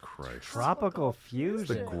 Jesus Christ. Tropical It's the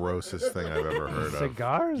fusion. grossest thing I've ever heard of.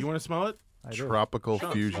 Cigars? You want to smell it? I do. Tropical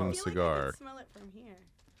Sean, fusion I feel cigar. Like I can smell it from here.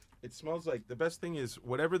 It smells like, the best thing is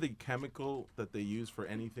whatever the chemical that they use for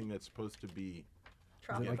anything that's supposed to be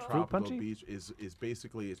Tropical. like fruit tropical punchy? beach is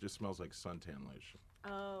basically, it just smells like suntan lotion.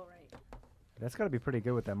 Oh, right. That's got to be pretty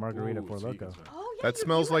good with that margarita Ooh, Four so you can Lokos. smell it. Oh, yeah. That you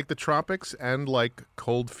smells do like the tropics and like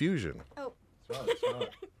cold fusion. Oh, Smell it, smell it.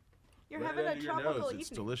 you're Right having a under your tropical nose, evening. It's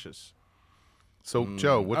delicious. So,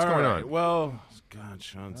 Joe, what's going All right, on? Well, God,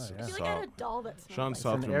 Sean's yeah. I feel like I had a doll that smelled Sean like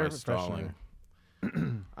saw It's an through air my stalling.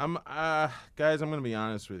 I'm guys, I'm gonna be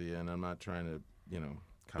honest with you, and I'm not trying to,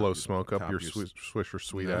 Blow smoke up your s- Swisher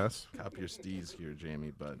sweet no, ass. cop your steez here,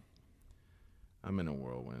 Jamie, but I'm in a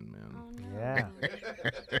whirlwind, man. Oh, no.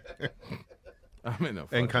 Yeah. I'm in a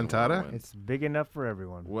fucking Encantada? whirlwind. It's big enough for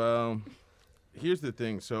everyone. Well, here's the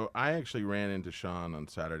thing. So I actually ran into Sean on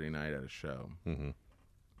Saturday night at a show,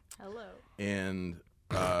 Hello. and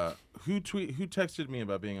who texted me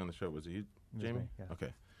about being on the show? Was it you, was Jamie? me, yeah.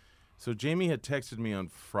 Okay. So Jamie had texted me on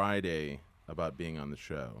Friday about being on the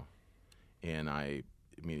show, and I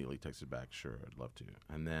immediately texted back, sure, I'd love to.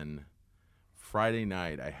 And then Friday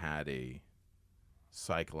night, I had a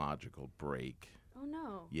psychological break. Oh,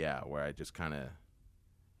 no. Yeah, where I just kind of,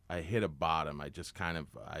 I hit a bottom. I just kind of,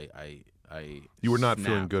 I You were not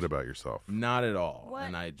feeling snapped. good about yourself. Not at all. What?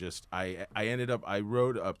 And I ended up, I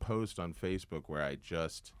wrote a post on Facebook where I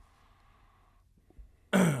just,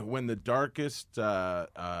 when the darkest,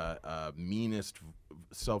 meanest,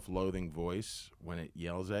 self-loathing voice, when it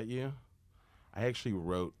yells at you, I actually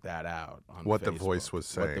wrote that out on What the Facebook, voice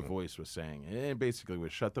was What the saying. voice was saying. And it basically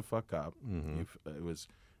was, shut the fuck up. It was,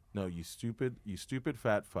 no, you stupid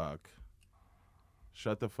fat fuck.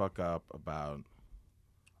 Shut the fuck up about,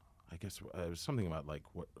 I guess it was something about like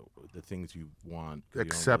what the things you want. 'cause you don't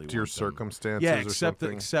Accept really your want them. circumstances Yeah, or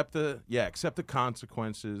something. accept the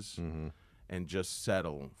consequences, and just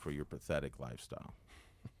settle for your pathetic lifestyle.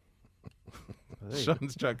 Hey.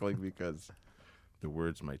 Sean's chuckling because the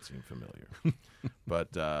words might seem familiar,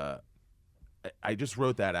 but I just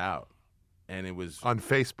wrote that out, and it was On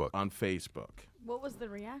Facebook. on Facebook. What was the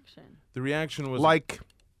reaction? The reaction was Like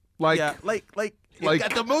yeah, like it like-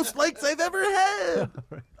 got the most likes I've ever had.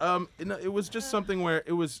 It was just something where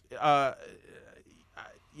it was, I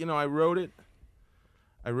wrote it.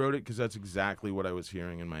 I wrote it because that's exactly what I was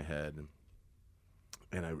hearing in my head,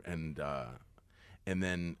 and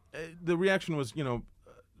then the reaction was,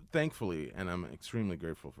 thankfully, and I'm extremely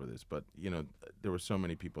grateful for this, but there were so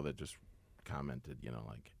many people that just commented,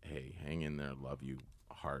 like, hey, hang in there, love you,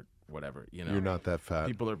 heart, whatever, You're not that fat.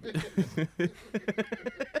 People are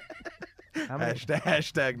How many,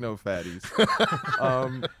 hashtag no fatties.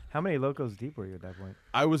 how many locos deep were you at that point?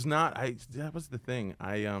 I was not. That was the thing.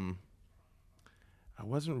 I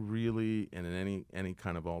wasn't really in any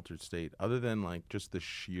kind of altered state, other than like just the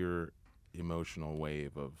sheer emotional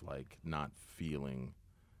wave of like not feeling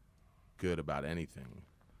good about anything,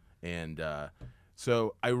 and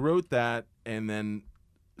so I wrote that, and then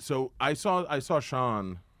so I saw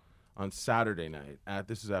Sean on Saturday night.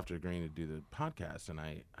 This is after agreeing to do the podcast, and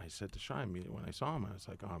I said to Sean immediately when I saw him, I was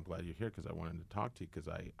like, "Oh, I'm glad you're here because I wanted to talk to you because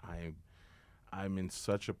I'm in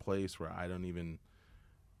such a place where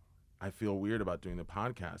I feel weird about doing the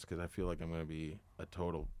podcast because I feel like I'm going to be a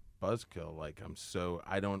total buzzkill. Like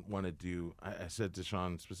I don't want to do. I said to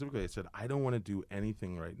Sean specifically, I said I don't want to do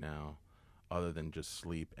anything right now other than just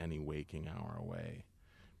sleep any waking hour away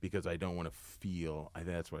because I don't want to feel. I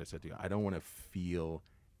think that's what I said to you. I don't want to feel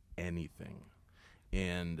anything,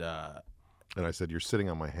 and I said, you're sitting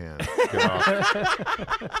on my hand. Get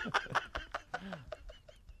off.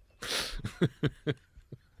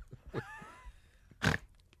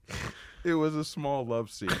 it was a small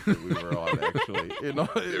love scene that we were on. Actually,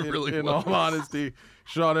 in all honesty,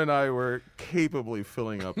 Sean and I were capably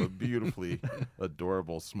filling up a beautifully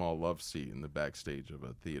adorable small love scene in the backstage of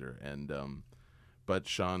a theater, and but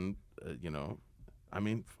Sean,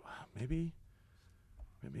 maybe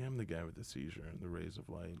I'm the guy with the seizure and the rays of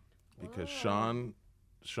light because Sean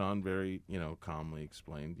very, calmly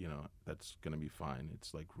explained, that's going to be fine.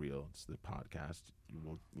 It's like real. It's the podcast.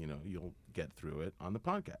 You'll get through it on the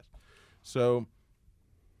podcast. So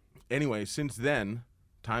anyway, since then,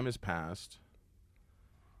 time has passed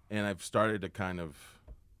and I've started to kind of,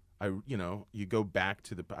 you go back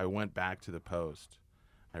to I went back to the post.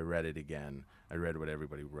 I read it again. I read what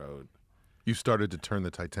everybody wrote. You started to turn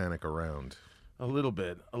the Titanic around. A little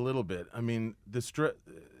bit. I mean,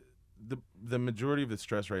 the majority of the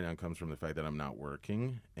stress right now comes from the fact that I'm not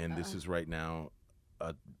working, and this is right now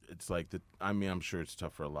it's like I mean, I'm sure it's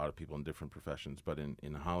tough for a lot of people in different professions, but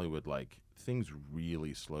in Hollywood, like things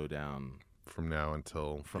really slow down from now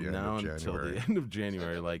until until the end of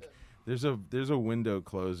January. Like there's a window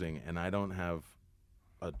closing, and I don't have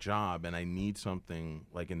a job, and I need something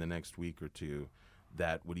like in the next week or two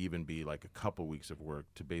that would even be like a couple weeks of work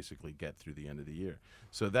to basically get through the end of the year.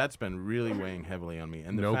 So that's been really weighing heavily on me.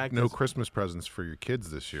 And the fact no is, Christmas presents for your kids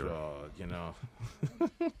this year. you know.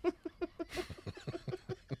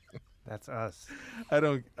 That's us. I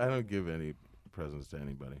don't give any presents to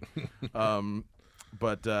anybody.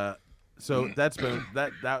 So that's been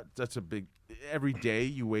that's a big. Every day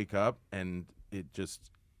you wake up and it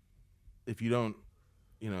just, if you don't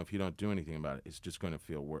do anything about it, it's just going to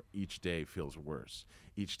feel worse. Each day feels worse.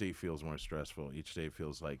 Each day feels more stressful. Each day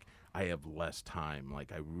feels like I have less time.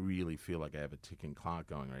 Like I really feel like I have a ticking clock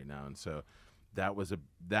going right now. And so that was a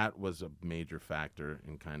major factor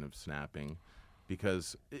in kind of snapping,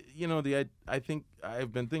 because I think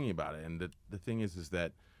I've been thinking about it, and the thing is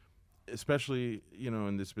that especially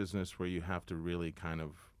in this business where you have to really kind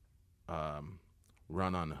of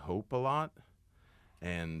run on hope a lot,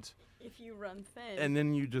 and if you run thin, and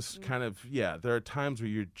then you just kind of there are times where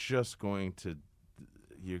you're going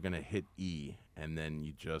to hit E, and then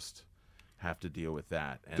you just have to deal with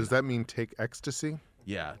that. And does that mean take ecstasy?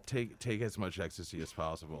 Yeah, take as much ecstasy as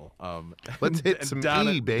possible. Let's hit some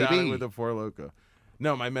E, baby. Down with a Four Loko.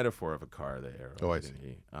 No, my metaphor of a car there. Oh, I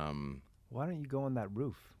see. Why don't you go on that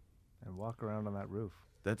roof and walk around on that roof?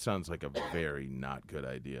 That sounds like a very not good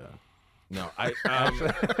idea. No,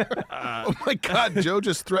 oh my God, Joe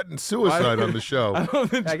just threatened suicide on the show.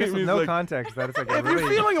 I guess with no context, that it's like if you're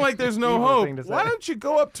feeling like there's no hope, why don't you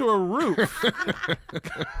go up to a roof?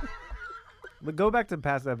 But go back to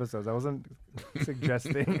past episodes. I wasn't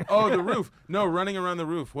suggesting. Oh, the roof. No, running around the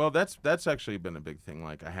roof. Well, that's actually been a big thing.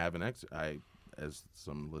 Like I haven't as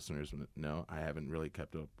some listeners know, I haven't really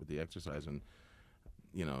kept up with the exercise, and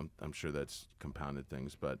I'm sure that's compounded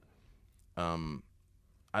things, but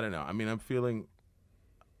I don't know. I mean, I'm feeling.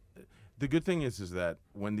 The good thing is that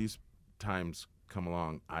when these times come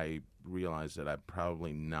along, I realize that I'm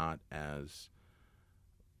probably not as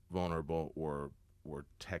vulnerable or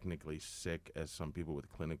technically sick as some people with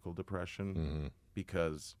clinical depression,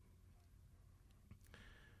 because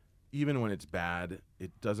even when it's bad,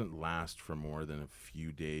 it doesn't last for more than a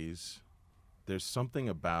few days. There's something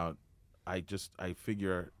about I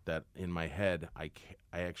figure that in my head I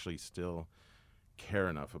actually still care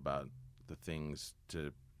enough about the things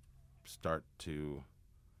to start to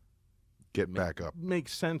get back up, make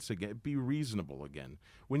sense again, be reasonable again.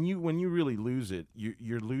 When you really lose it,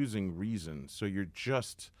 you're losing reason. So you're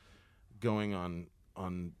just going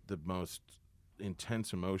on the most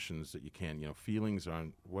intense emotions that you can. Feelings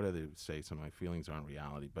aren't, what do they say? Some of my feelings aren't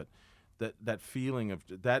reality, but that feeling of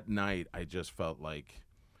that night, I just felt like,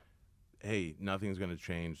 hey, nothing's going to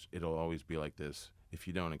change. It'll always be like this. If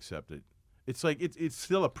you don't accept it, it's like it's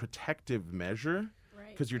still a protective measure,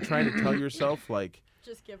 because you're trying to tell yourself like,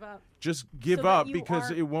 just give up. Just give up, because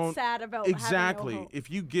it won't. Sad about exactly. having no hope. If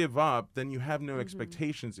you give up, then you have no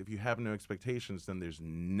expectations. If you have no expectations, then there's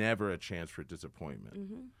never a chance for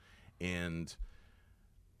disappointment. And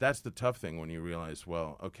that's the tough thing when you realize,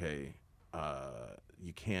 well, okay,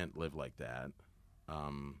 you can't live like that.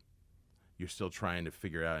 You're still trying to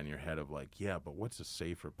figure out in your head of like, yeah, but what's a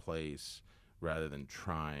safer place, rather than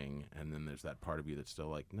trying. And then there's that part of you that's still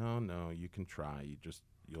like, no, you can try.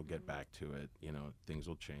 You'll get back to it. Things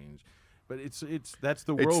will change. But that's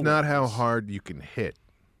the world. It's not how hard you can hit.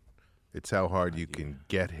 It's how hard you can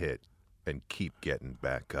get hit and keep getting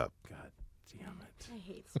back up. God damn it. I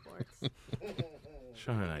hate sports.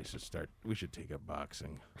 Sean and I we should take up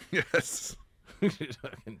boxing. Yes. We should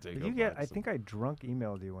fucking take up boxing. I think I drunk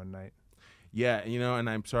emailed you one night. Yeah, and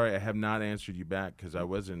I'm sorry I have not answered you back because I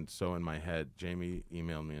wasn't so in my head. Jamie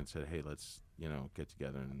emailed me and said, hey, let's, get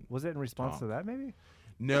together. And was it in response talk. to that, maybe?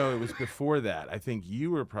 No, it was before that. I think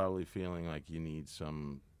you were probably feeling like you need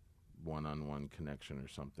some one-on-one connection or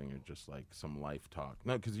something, or just like some life talk.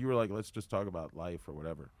 No, because you were like, let's just talk about life or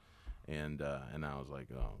whatever. And I was like,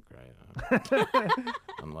 oh, great.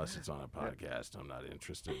 Unless it's on a podcast, I'm not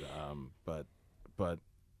interested. But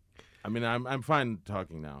I mean, I'm fine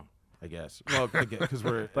talking now, I guess. Well, because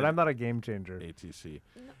we're. But I'm not a game changer. ATC.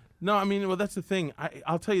 No, I mean, well, that's the thing.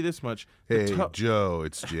 I'll tell you this much. Hey, Joe,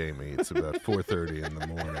 it's Jamie. It's about 4:30 in the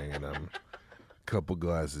morning, and I'm a couple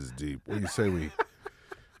glasses deep. What do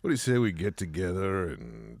you say we get together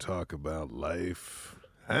and talk about life?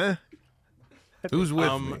 Huh? Who's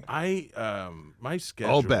with me? My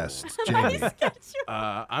schedule. All best, Jamie.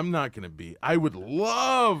 I'm not gonna be. I would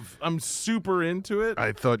love. I'm super into it.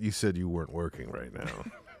 I thought you said you weren't working right now.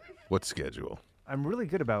 What schedule? I'm really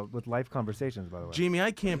good with life conversations, by the way. Jamie,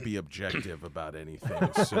 I can't be objective about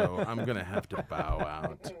anything, so I'm gonna have to bow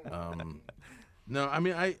out. No, I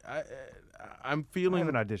mean I'm I feeling. have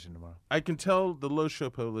an audition tomorrow. I can tell the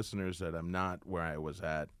LoShoPo listeners that I'm not where I was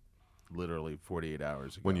at literally 48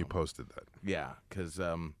 hours ago. When you posted that. Yeah, because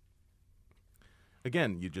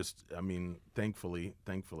again, thankfully,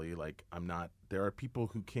 like I'm not. There are people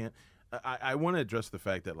who can't. I want to address the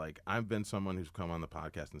fact that like I've been someone who's come on the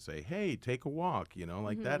podcast and say, "Hey, take a walk,"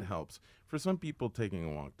 that helps. For some people, taking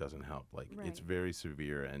a walk doesn't help. Like it's very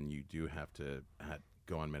severe, and you do have to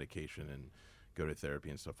go on medication and go to therapy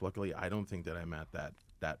and stuff. Luckily, I don't think that I'm at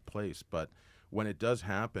that place. But when it does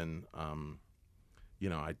happen,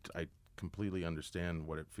 I completely understand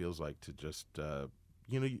what it feels like to just,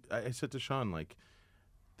 I said to Sean, like,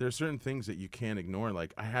 there are certain things that you can't ignore.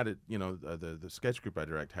 Like I had it, the sketch group I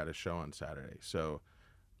direct had a show on Saturday. So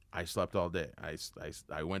I slept all day.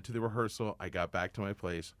 I went to the rehearsal. I got back to my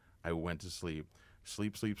place. I went to sleep,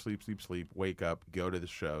 wake up, go to the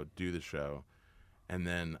show, do the show. And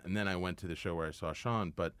then I went to the show where I saw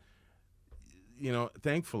Sean. But,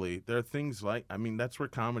 thankfully, there are things like, that's where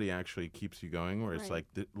comedy actually keeps you going, where it's like,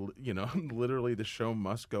 literally the show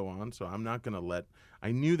must go on. So I'm not going to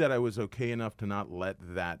I knew that I was okay enough to not let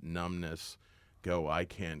that numbness go. I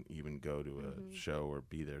can't even go to a show or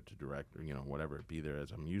be there to direct or, whatever, be there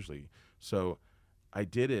as I'm usually. So I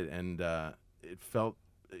did it, and it felt,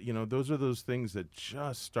 those are those things that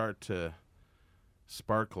just start to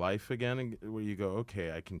spark life again, where you go,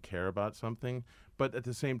 okay, I can care about something. But at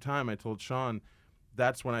the same time, I told Sean,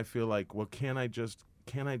 that's when I feel like, well, can I just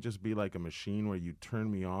be like a machine where you turn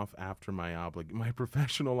me off after my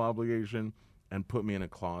professional obligation and put me in a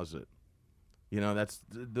closet?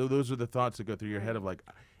 Those are the thoughts that go through your head of like,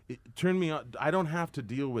 turn me on. I don't have to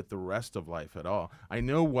deal with the rest of life at all. I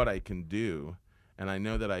know what I can do, and I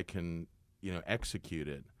know that I can, execute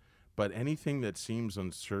it. But anything that seems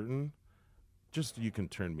uncertain, just you can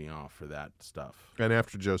turn me off for that stuff. And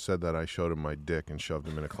after Joe said that, I showed him my dick and shoved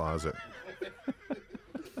him in a closet.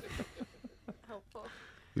 Helpful.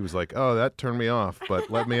 He was like, "Oh, that turned me off, but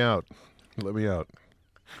let me out. Let me out."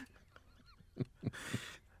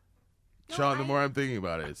 Sean, the more I'm thinking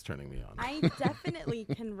about it, it's turning me on. I definitely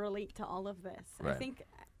can relate to all of this. Right. I think,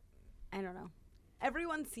 I don't know,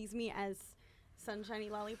 everyone sees me as sunshiny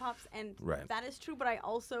lollipops, and that is true, but I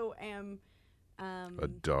also am a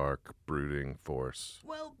dark, brooding force.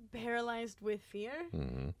 Well, paralyzed with fear.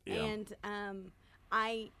 Mm-hmm. Yeah. And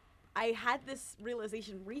I had this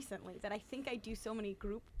realization recently that I think I do so many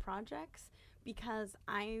group projects because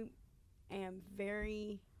I am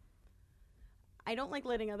I don't like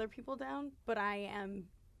letting other people down, but I am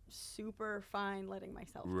super fine letting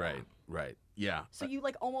myself down. Right. Yeah. So you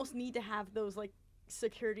like almost need to have those like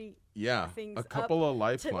security things a couple of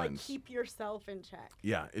lifelines to like keep yourself in check.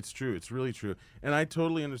 Yeah, it's true. It's really true. And I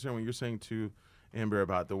totally understand what you're saying too, Amber,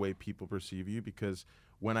 about the way people perceive you, because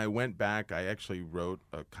when I went back, I actually wrote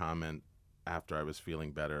a comment after I was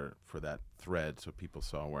feeling better for that thread so people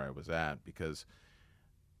saw where I was at,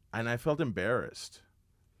 and I felt embarrassed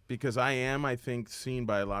because I am, I think, seen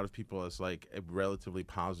by a lot of people as like a relatively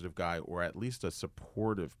positive guy, or at least a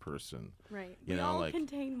supportive person. Right. We all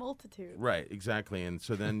contain multitudes. Right, exactly. And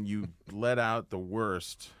so then you let out the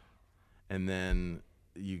worst, and then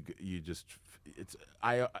you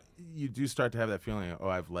do start to have that feeling, oh,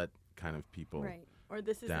 I've let kind of people or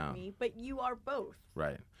this down. Isn't me, but you are both.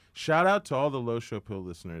 Right. Shout out to all the LoShoPo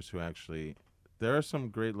listeners who actually, there are some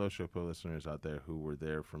great LoShoPo listeners out there who were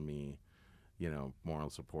there for me,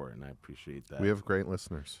 moral support, and I appreciate that. We have great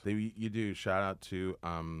listeners. You do. Shout out to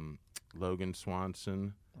Logan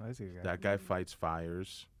Swanson. Oh, that's a good guy. That guy fights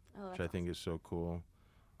fires, which I think awesome. is so cool.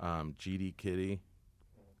 GD Kitty,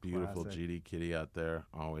 beautiful Classic. GD Kitty out there,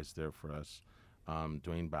 always there for us.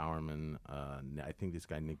 Dwayne Bowerman, I think this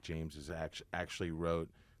guy Nick James is actually wrote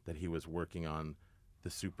that he was working on the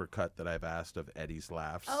supercut that I've asked of Eddie's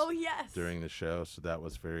laughs during the show, so that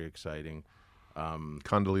was very exciting.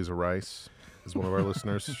 Condoleezza Rice is one of our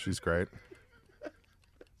listeners. She's great.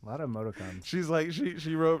 A lot of emoticons. She's like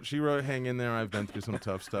she wrote hang in there, I've been through some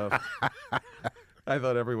tough stuff. I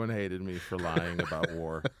thought everyone hated me for lying about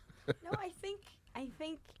war. No, I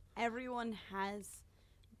think everyone has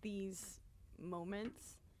these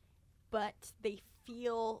moments, but they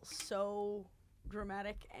feel so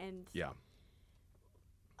dramatic and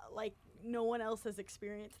like no one else has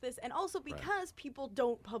experienced this, and also because people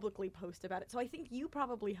don't publicly post about it. So I think you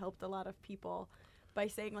probably helped a lot of people by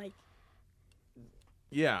saying like,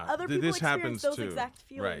 Yeah, other people this experience happens those too. exact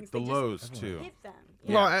feelings. Right, the They just lows too. hit them.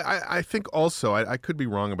 Yeah. Well, I think also, I could be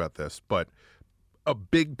wrong about this, but a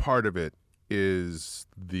big part of it is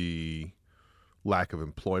the lack of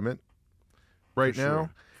employment right For now. sure.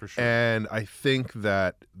 For sure. And I think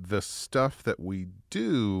that the stuff that we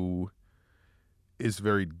do is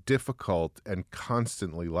very difficult and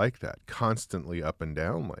constantly like that, constantly up and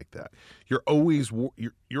down like that. You're always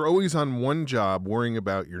on one job worrying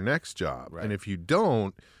about your next job. Right. And if you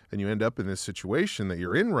don't, and you end up in this situation that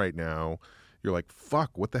you're in right now, you're like,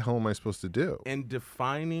 fuck, what the hell am I supposed to do? And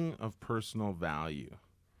defining of personal value.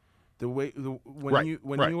 When Right,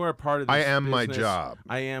 you are a part of this I am my business, job.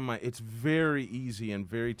 it's very easy and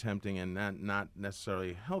very tempting and not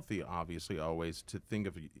necessarily healthy, obviously, always to think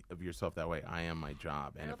of yourself that way. I am my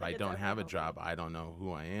job. And if I don't have a job, I don't know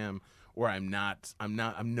who I am, or I'm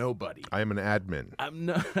nobody. I am an admin.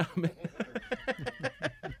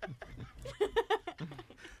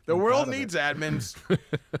 The world needs admins.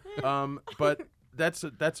 But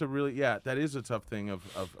that's a really, that is a tough thing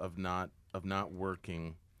of not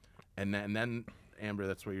working. And then, Amber,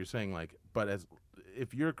 that's what you're saying. Like, but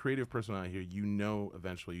if you're a creative person out here,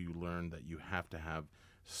 eventually you learn that you have to have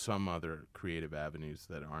some other creative avenues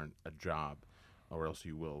that aren't a job, or else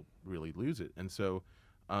you will really lose it. And so,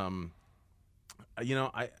 the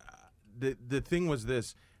thing was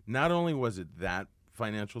this: not only was it that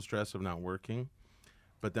financial stress of not working,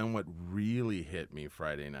 but then what really hit me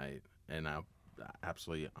Friday night, and I'm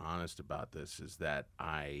absolutely honest about this, is that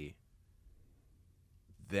I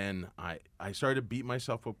started to beat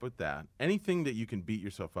myself up with that. Anything that you can beat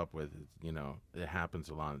yourself up with, it happens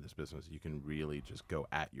a lot in this business. You can really just go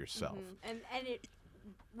at yourself. Mm-hmm. And it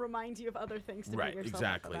reminds you of other things to beat yourself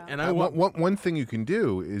exactly. up about. And one thing you can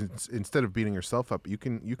do is, instead of beating yourself up, you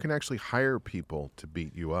can actually hire people to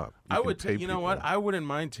beat you up. I would I wouldn't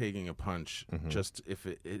mind taking a punch, just if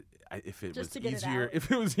it Just was to get it easier. out. If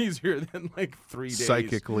it was easier than like 3 days,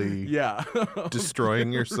 Psychically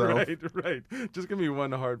destroying yourself. Right. Just give me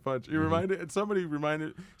one hard punch. You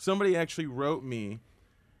somebody actually wrote me,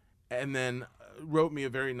 and then wrote me a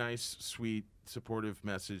very nice, sweet, supportive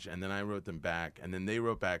message, and then I wrote them back, and then they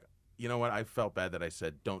wrote back, you know what, I felt bad that I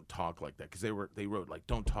said don't talk like that, because they wrote like,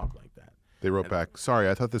 don't talk like that. They wrote back, sorry,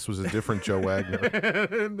 I thought this was a different Joe Wagner.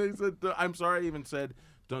 And they said, I'm sorry I even said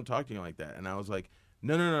don't talk to you like that. And I was like,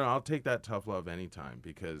 no, I'll take that tough love anytime,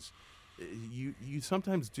 because you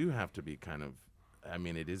sometimes do have to be kind of,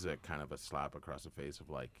 it is a kind of a slap across the face of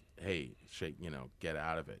like, hey, shake, get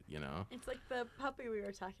out of it, It's like the puppy we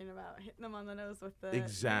were talking about, hitting them on the nose with the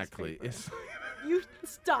Exactly. You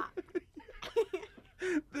stop.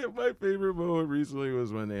 My favorite moment recently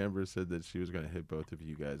was when Amber said that she was going to hit both of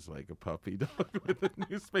you guys like a puppy dog with a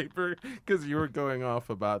newspaper, because you were going off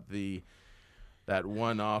about that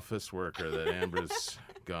one office worker that Amber's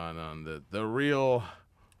gone on, the real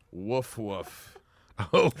woof woof.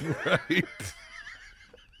 Oh, right.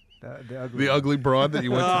 The ugly broad that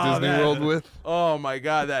you went to Disney World with. Oh my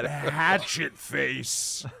God, that hatchet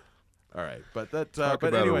face. All right, but that. Talk but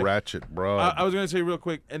about anyway, a ratchet broad. I was going to say real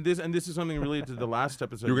quick, and this is something related to the last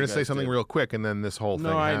episode. You were going to say guys something did. real quick, and then this whole thing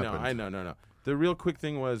happened. I know. No. The real quick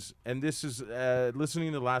thing was, and this is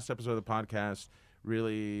listening to the last episode of the podcast.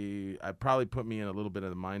 Really, I probably put me in a little bit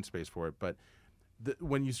of the mind space for it. But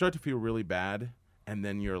when you start to feel really bad, and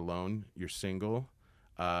then you're alone, you're single.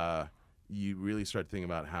 You really start thinking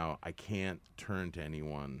about how I can't turn to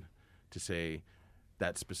anyone to say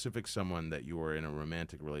that specific someone that you are in a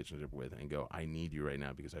romantic relationship with and go, I need you right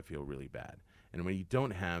now because I feel really bad. And when you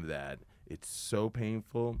don't have that, it's so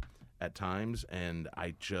painful at times. And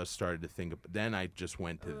I just started to think, then I just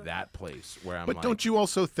went to that place where I'm But don't you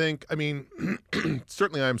also think,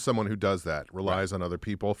 certainly I'm someone who does that, relies on other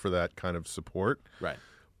people for that kind of support. Right.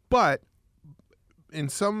 But in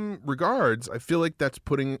some regards, I feel like that's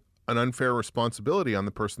putting an unfair responsibility on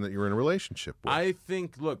the person that you're in a relationship with. I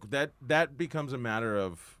think, look, that becomes a matter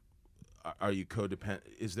of, are you codependent?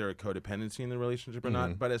 Is there a codependency in the relationship or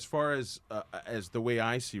not? But as far as the way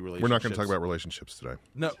I see relationships, we're not going to talk about relationships today.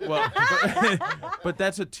 No, well, but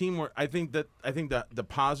that's a teamwork. I think that the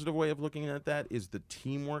positive way of looking at that is the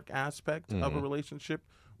teamwork aspect of a relationship,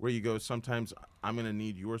 where you go, sometimes I'm going to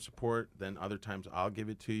need your support, then other times I'll give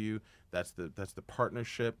it to you. That's the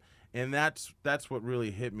partnership. And that's what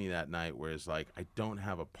really hit me that night, where it's like, I don't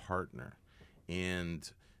have a partner. And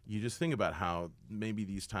you just think about how maybe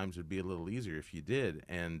these times would be a little easier if you did.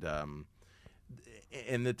 And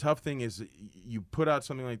the tough thing is, you put out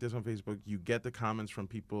something like this on Facebook, you get the comments from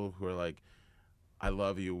people who are like, I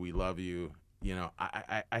love you, we love you.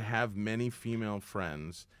 I have many female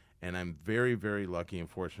friends, and I'm very, very lucky and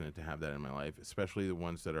fortunate to have that in my life, especially the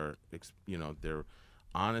ones that are, they're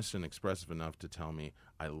honest and expressive enough to tell me,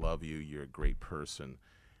 I love you, you're a great person.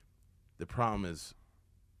 The problem is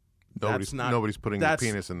nobody's putting your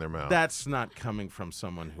penis in their mouth. That's not coming from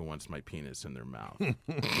someone who wants my penis in their mouth. But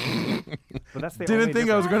that's the Didn't think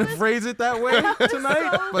I was going to phrase it that way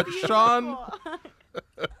tonight, so but beautiful. Sean,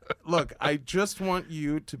 look, I just want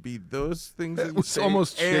you to be those things that It you was say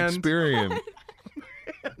almost and Shakespearean.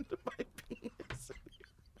 my penis.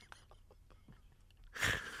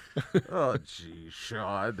 Oh, gee,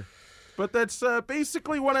 Sean. But that's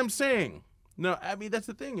basically what I'm saying. No, I mean, that's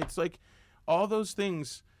the thing. It's like all those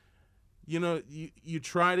things, you know, you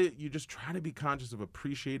just try to be conscious of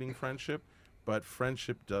appreciating friendship, but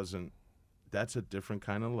friendship doesn't, that's a different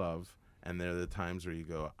kind of love. And there are the times where you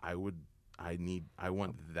go, I want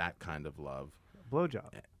that kind of love.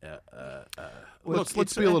 Blowjob.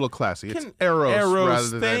 Let's be a little classy. It's Can- eros rather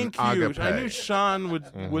than thank you. agape. I knew Sean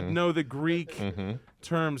would know the Greek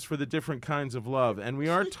terms for the different kinds of love. And we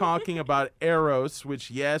are talking about eros,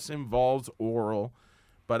 which, yes, involves oral,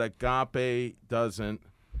 but agape doesn't.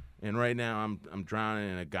 And right now I'm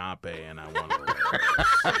drowning in agape, and I want to.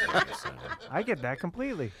 I get that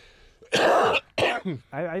completely. I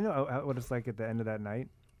know what it's like at the end of that night.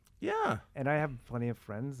 Yeah. And I have plenty of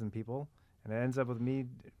friends and people, and it ends up with me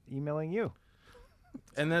emailing you.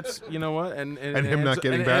 And that's, you know what? And him not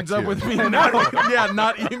getting it back ends to up you. with me not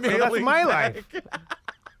emailing. So that's my back. life.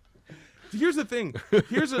 Here's the thing.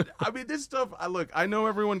 I mean, this stuff, I know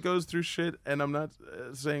everyone goes through shit, and I'm not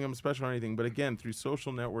saying I'm special or anything, but again, through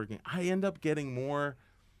social networking, I end up getting more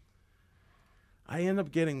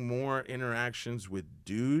interactions with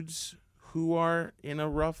dudes who are in a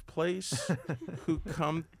rough place, who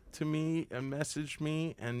come to me and message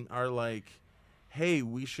me and are like, hey,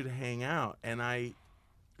 we should hang out. And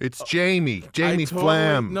It's Jamie I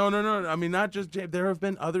Flam. No. I mean, not just James. There have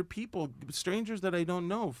been other people, strangers that I don't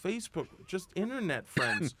know, Facebook, just internet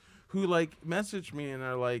friends who like message me and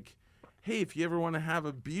are like, hey, if you ever want to have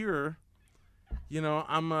a beer, you know,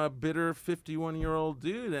 I'm a bitter 51-year-old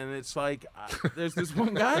dude. And it's like, there's this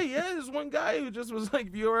one guy, who just was like,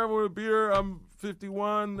 if you ever want a beer, I'm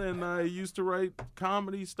 51 and I used to write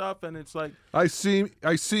comedy stuff. And it's like, I see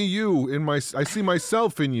you I see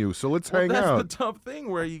myself in you. So let's hang out. That's the tough thing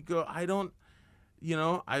where you go, I don't, you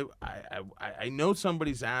know, I know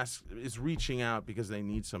somebody's is reaching out because they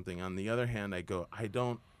need something. On the other hand, I go,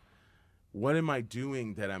 what am I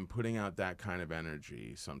doing that I'm putting out that kind of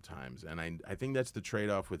energy sometimes? And I think that's the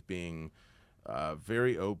trade-off with being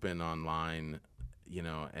very open online, you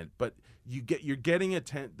know. But you're getting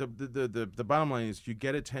attention. The bottom line is you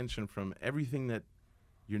get attention from everything that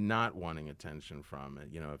you're not wanting attention from.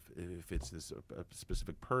 You know, if it's a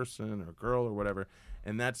specific person or girl or whatever,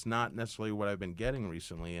 and that's not necessarily what I've been getting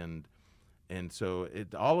recently. And so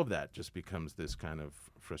all of that just becomes this kind of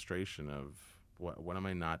frustration of, what am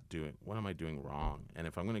I not doing? What am I doing wrong? And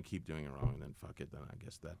if I'm going to keep doing it wrong, then fuck it. Then I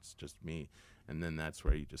guess that's just me. And then that's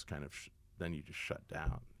where you just kind of then you just shut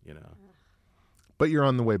down, you know. But you're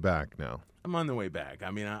on the way back now. I'm on the way back. I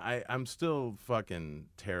mean, I'm still fucking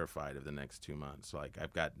terrified of the next 2 months. Like I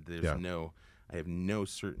have no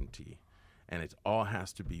certainty, and it all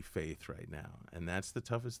has to be faith right now. And that's the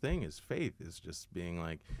toughest thing is faith, is just being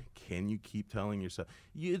like, can you keep telling yourself?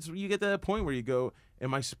 You get to that point where you go,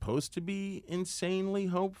 am I supposed to be insanely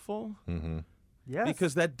hopeful? Mm-hmm. Yes.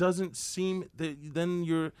 Because that doesn't seem,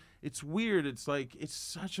 then it's weird. It's like, it's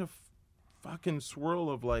such a fucking swirl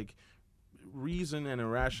of like reason and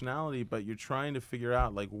irrationality, but you're trying to figure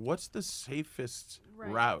out like, what's the safest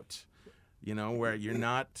route, you know, where you're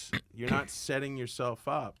not setting yourself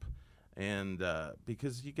up. And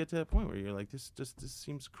because you get to that point where you're like, this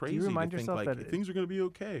seems crazy. Do you remind to think yourself like that things are going to be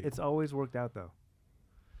okay? It's always worked out, though.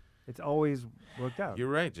 It's always worked out. You're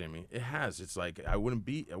right, Jamie. It has. It's like I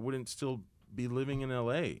wouldn't still be living in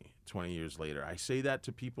L.A. 20 years later. I say that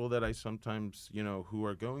to people that I sometimes, you know, who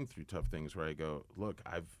are going through tough things, where I go, look,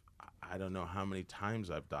 I don't know how many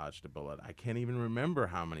times I've dodged a bullet. I can't even remember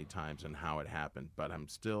how many times and how it happened, but I'm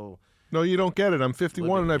still. No, you don't get it. I'm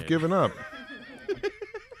 51 and I've given up.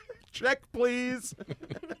 Check, please.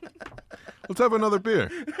 Let's have another beer.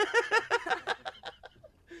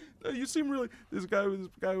 No, you seem really. This guy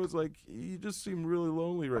was like, you just seem really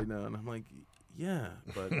lonely right now, and I'm like, yeah,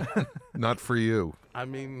 but Not for you. I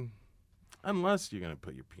mean, unless you're gonna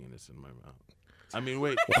put your penis in my mouth. I mean,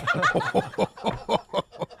 wait.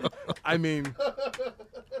 I mean.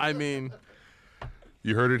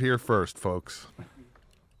 You heard it here first, folks.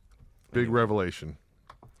 Big revelation.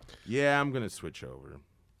 Yeah, I'm gonna switch over.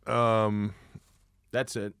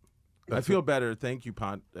 That's it. I That's feel better. Thank you,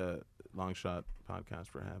 Long Shot Podcast,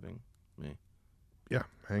 for having me. Yeah,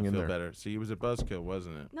 hang in Feel there. better. See, it was a buzzkill,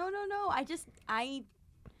 wasn't it? No.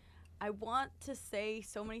 I want to say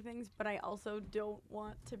so many things, but I also don't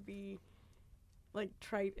want to be like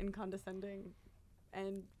trite and condescending,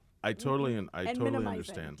 and I totally minimizing.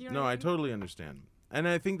 understand. Do you know No, what I I mean? totally understand, and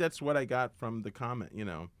I think that's what I got from the comment.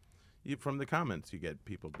 From the comments, you get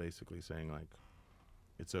people basically saying like,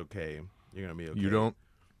 "It's okay. You're gonna be okay."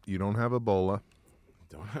 You don't have Ebola.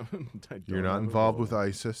 You're not involved with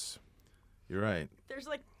ISIS. You're right. There's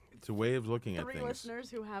like It's a way of looking at 3 things.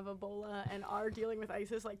 listeners who have Ebola and are dealing with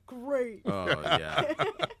ISIS. Like, great. Oh yeah,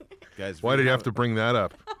 guys. Why did you have to bring that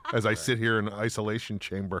up as I sit here in an isolation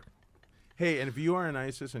chamber? Hey, and if you are in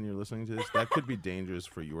ISIS and you're listening to this, that could be dangerous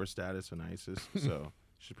for your status in ISIS. So you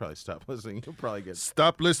should probably stop listening. You'll probably get.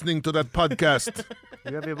 Stop listening to that podcast,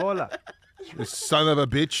 You have Ebola. you son of a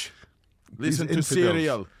bitch. Listen to These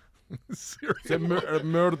Serial. Serial. It's a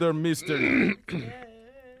murder mystery.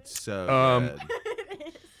 So good.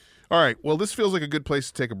 All right. Well, this feels like a good place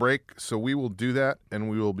to take a break, so we will do that, and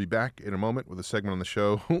we will be back in a moment with a segment on the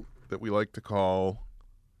show that we like to call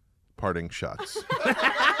Parting Shots.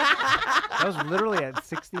 That was literally at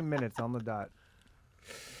 60 minutes on the dot.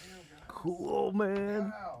 Cool,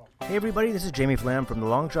 man. Hey, everybody, this is Jamie Flam from the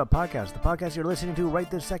Long Shot Podcast, the podcast you're listening to right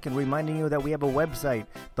this second, reminding you that we have a website,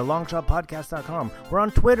 thelongshotpodcast.com. We're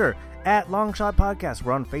on Twitter, at Longshot Podcast.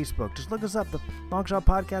 We're on Facebook. Just look us up, the Longshot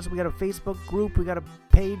Podcast. We got a Facebook group. We got a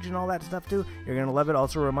page and all that stuff, too. You're going to love it.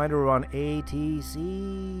 Also, a reminder, we're on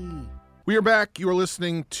ATC. We are back. You are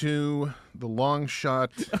listening to the Long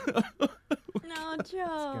Shot. No,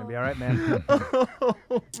 Joe. Gonna be all right, man.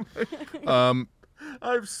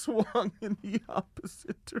 I've swung in the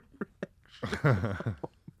opposite direction.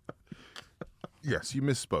 Yes, you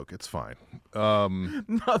misspoke. It's fine.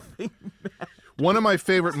 Nothing. One of my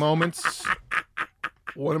favorite moments.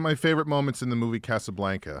 One of my favorite moments in the movie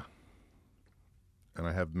Casablanca, and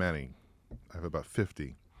I have many. I have about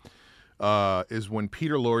 50. Is when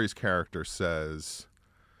Peter Lorre's character says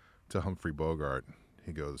to Humphrey Bogart,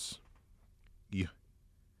 he goes,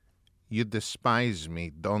 "You despise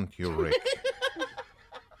me, don't you, Rick?"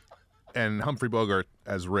 And Humphrey Bogart,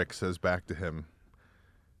 as Rick, says back to him,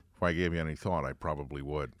 "If I gave you any thought, I probably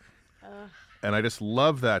would." And I just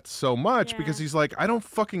love that so much because he's like, I don't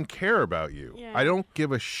fucking care about you. Yeah. I don't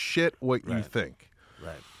give a shit what you Right. think.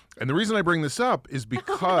 Right. And the reason I bring this up is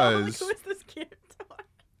because... Who is this kid?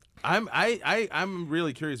 I'm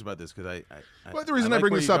really curious about this because Well, the reason I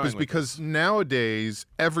bring this up is because nowadays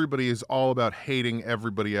everybody is all about hating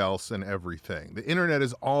everybody else and everything. The internet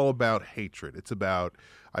is all about hatred. It's about,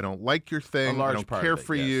 I don't like your thing. I large don't part care of it,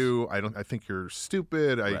 for yes. you. I think you're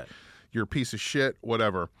stupid. Right. You're a piece of shit.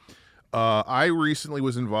 Whatever. I recently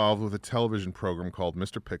was involved with a television program called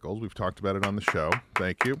Mr. Pickles. We've talked about it on the show.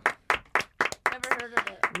 Thank you. Never heard of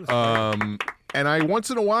it. And I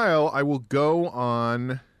once in a while I will go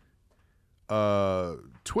on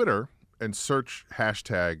Twitter and search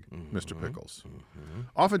hashtag Mr. Pickles.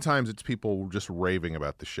 Oftentimes it's people just raving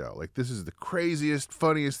about the show. Like, this is the craziest,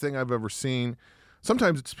 funniest thing I've ever seen.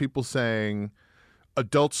 Sometimes it's people saying,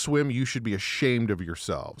 Adult Swim, you should be ashamed of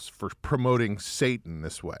yourselves for promoting Satan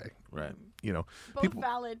this way. Right. You know, Both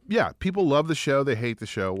valid. yeah, people love the show, they hate the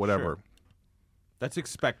show, whatever. Sure. That's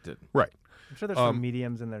expected. Right. I'm sure there's some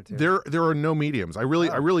mediums in there, too. There are no mediums. I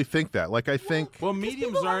really think that. Like, I think Well, 'Cause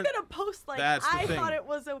mediums people aren't. aren't gonna post like that's the I thing. thought it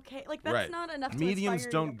was okay. Like that's right. not enough. Mediums to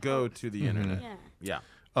inspire don't you to go post. to the internet. Yeah.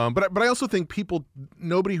 Yeah. but I also think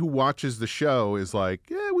nobody who watches the show is like,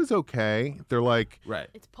 yeah, it was okay. They're like, Right.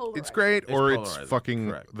 It's polarizing. it's great, It's or it's polarizing. fucking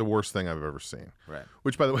Correct. the worst thing I've ever seen. Right.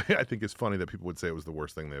 Which, by the way, I think is funny that people would say it was the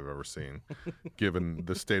worst thing they've ever seen, given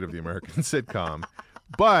the state of the American sitcom.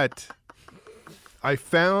 But I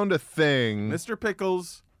found a thing. Mr.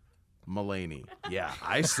 Pickles, Mulaney. Yeah,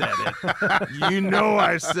 I said it. You know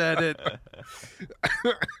I said it.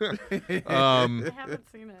 I haven't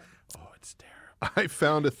seen it. Oh, it's terrible. I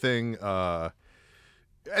found a thing.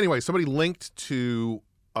 Anyway, somebody linked to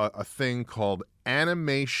a thing called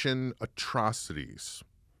Animation Atrocities.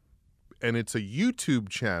 And it's a YouTube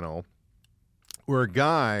channel where a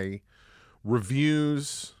guy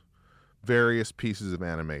reviews various pieces of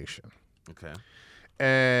animation. Okay.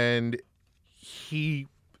 And he,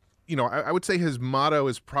 I would say his motto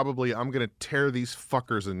is probably, I'm going to tear these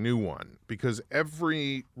fuckers a new one, because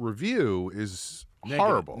every review is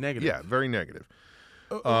horrible. Negative. Yeah, very negative.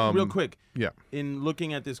 Real quick. Yeah. In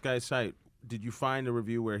looking at this guy's site, did you find a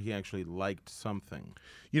review where he actually liked something?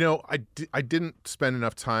 I didn't spend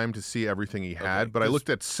enough time to see everything he had, Okay, but I looked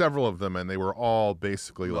at several of them, and they were all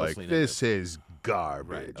basically like, Mostly this is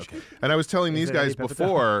garbage. Right, okay. And I was telling Is these it guys Eddie Pepitone?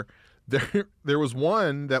 before, there was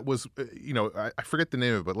one that was, I forget the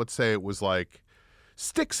name of it, but let's say it was like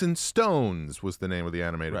Sticks and Stones was the name of the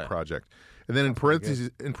animated Right. project. And then in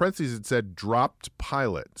parentheses it said dropped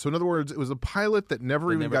pilot. So in other words, it was a pilot that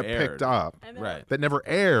never even got picked up, And then- Right. that never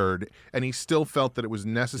aired, and he still felt that it was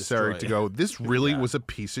necessary to go, this really was a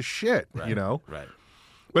piece of shit, Right. you know? Right.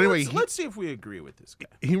 But anyway, let's see if we agree with this guy.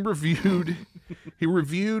 he reviewed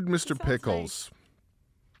Mr. Pickles.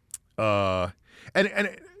 And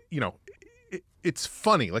you know, it's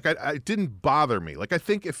funny. Like it didn't bother me. Like I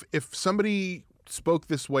think if somebody spoke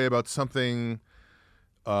this way about something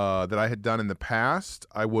that I had done in the past,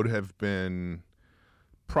 I would have been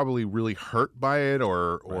probably really hurt by it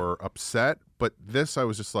or upset. But this, I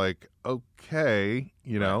was just like, okay,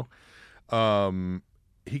 you know.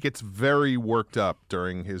 He gets very worked up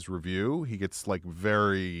during his review. He gets like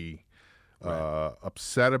very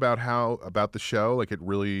upset about the show. Like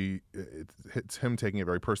it's him taking it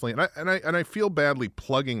very personally. And I feel badly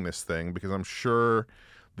plugging this thing because I'm sure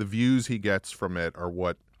the views he gets from it are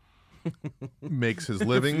what makes his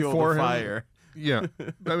living Fuel for the him. fire. Yeah,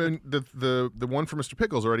 I mean the one for Mr.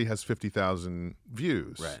 Pickles already has 50,000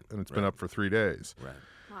 views, Right, and it's been up for 3 days. Right.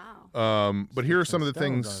 Wow. But here are some of the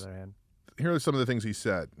Stones, things. on the other hand. Here are some of the things he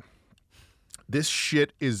said. This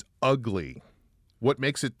shit is ugly. What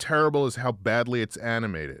makes it terrible is how badly it's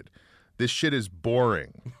animated. This shit is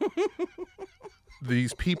boring.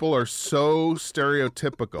 These people are so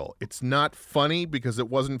stereotypical. It's not funny because it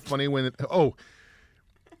wasn't funny when it,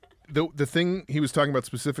 the thing he was talking about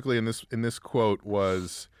specifically in this quote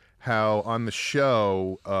was how on the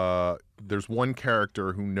show there's one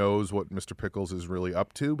character who knows what Mr. Pickles is really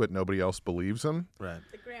up to, but nobody else believes him. Right.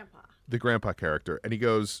 The grandpa character. And he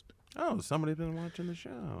goes, Oh, somebody's been watching the show.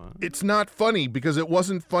 Huh? it's not funny because it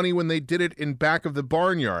wasn't funny when they did it in Back of the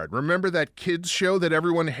Barnyard. Remember that kids show that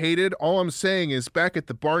everyone hated? All I'm saying is Back at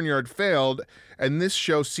the Barnyard failed, and this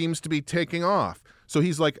show seems to be taking off. So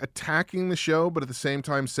he's like attacking the show, but at the same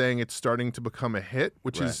time saying it's starting to become a hit,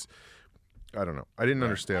 which Right. is, I don't know. I didn't I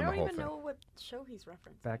understand the don't whole even thing. know what show he's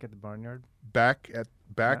referencing. Back at the barnyard, Back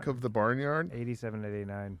of the Barnyard? 87 to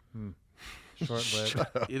 89. Short lived.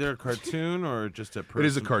 Either a cartoon or just a It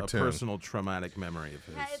is a cartoon. personal traumatic memory of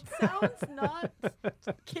his. Yeah, it sounds not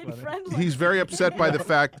kid friendly. He's very upset by the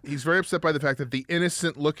fact that the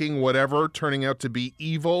innocent looking whatever turning out to be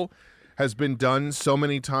evil has been done so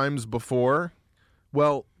many times before.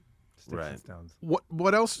 Well, Sticks Right. and stones.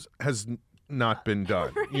 what else has not been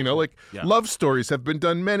done? You know, like Yeah. love stories have been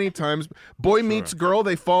done many times. Boy meets girl,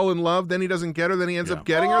 they fall in love, then he doesn't get her, then he ends up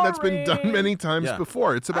getting her. That's been done Boring. many times Yeah.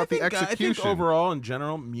 before. It's about the I execution. think overall, in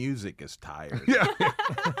general, music is tired. Yeah.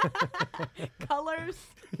 Colors.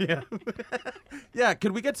 Yeah. Yeah.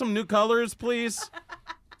 Could we get some new colors, please?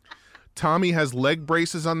 Tommy has leg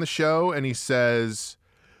braces on the show, and he says,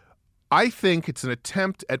 I think it's an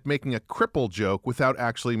attempt at making a cripple joke without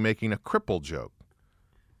actually making a cripple joke.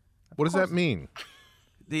 What does that mean?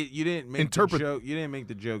 You didn't make Interpret- the joke. You didn't make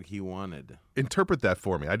the joke he wanted. Interpret that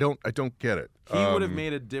for me. I don't get it. He would have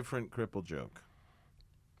made a different cripple joke.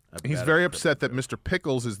 A He's better very cripple upset that joke. Mr.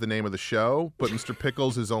 Pickles is the name of the show, but Mr.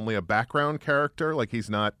 Pickles is only a background character. Like he's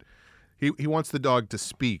not. He wants the dog to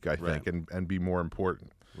speak, I think, Right. and be more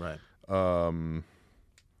important. Right.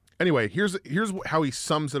 Anyway, here's how he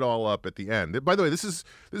sums it all up at the end. By the way, this is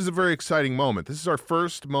a very exciting moment. This is our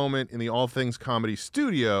first moment in the All Things Comedy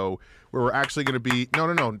Studio where we're actually going to be.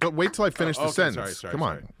 No. Don't wait till I finish the okay, sentence. sorry, Come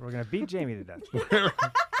on. sorry. We're going to beat Jamie to death.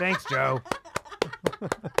 Thanks, Joe.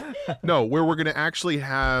 No, where we're going to actually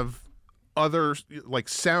have other like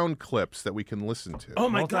sound clips that we can listen to. Oh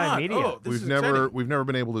my God! Multimedia. Oh, this is We've never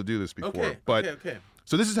been able to do this before. Okay. But okay.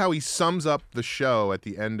 so this is how he sums up the show at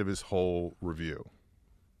the end of his whole review.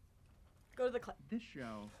 Go to the clip. This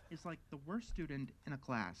show is like the worst student in a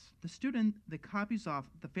class. The student that copies off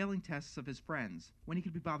the failing tests of his friends when he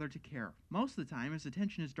can be bothered to care. Most of the time, his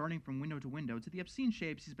attention is darting from window to window to the obscene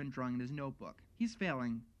shapes he's been drawing in his notebook. He's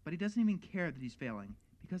failing, but he doesn't even care that he's failing,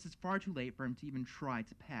 because it's far too late for him to even try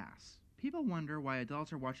to pass. People wonder why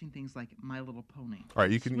adults are watching things like My Little Pony. All right,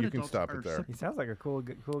 you This is can what you can adults stop are it there. He sounds like a cool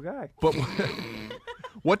guy. But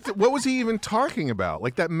what was he even talking about?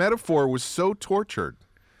 Like that metaphor was so tortured.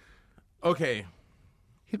 Okay.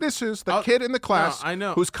 This is the kid in the class I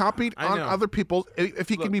know. who's copied I on know. other people if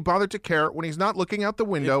he can Look. be bothered to care when he's not looking out the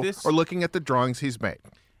window this- or looking at the drawings he's made.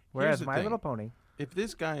 Whereas the My thing. Little Pony, If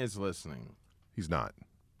this guy is listening, He's not.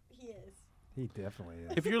 He is. he definitely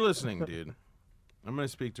is. if you're listening, dude, I'm going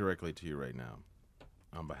to speak directly to you right now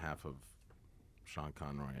on behalf of Sean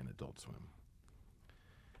Conroy and Adult Swim.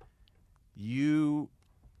 You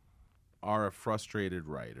are a frustrated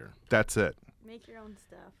writer, That's it. Make your own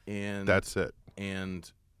stuff. and That's it. and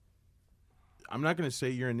I'm not going to say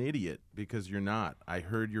you're an idiot, because you're not. I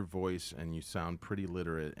heard your voice, and you sound pretty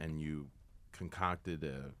literate, and you concocted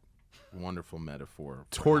a wonderful metaphor.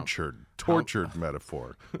 Tortured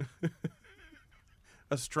metaphor.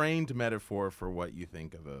 A strained metaphor for what you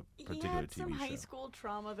think of a particular He had TV some show. high school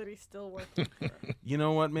trauma that he's still working through. You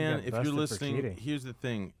know what, man? got If busted you're for listening, cheating. here's the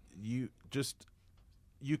thing: you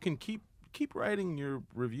can keep writing your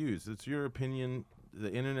reviews. It's your opinion.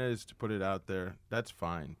 The internet is to put it out there. That's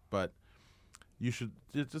fine, but you should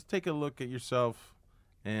just take a look at yourself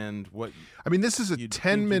and what. I mean, this is a you'd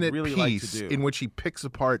 10-minute really like to piece do. in which he picks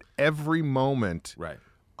apart every moment Right.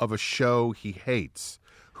 of a show he hates.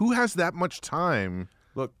 Who has that much time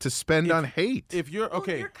Look, to spend if- on hate? if you're Well,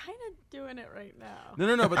 okay. you're kind of doing it right now.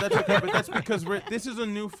 No, but that's okay. But that's because this is a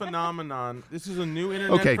new phenomenon. This is a new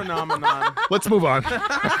internet Okay. phenomenon. Let's move on.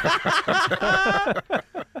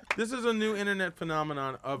 This is a new internet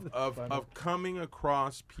phenomenon of coming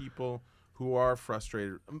across people who are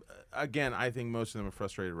frustrated. Again, I think most of them are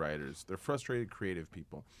frustrated writers. They're frustrated creative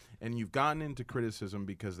people, and you've gotten into criticism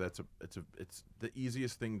because it's the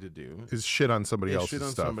easiest thing to do. Is shit on somebody Is else's shit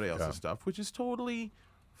on stuff. somebody else's Yeah. stuff, which is totally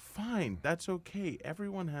fine. That's okay.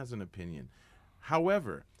 Everyone has an opinion.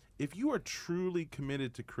 However, if you are truly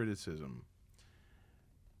committed to criticism,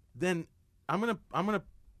 then I'm gonna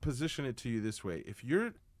position it to you this way: if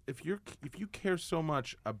you care so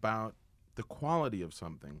much about the quality of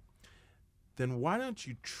something, then why don't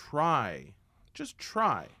you try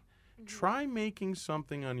making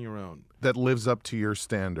something on your own That lives up to your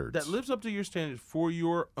standards. that lives up to your standards for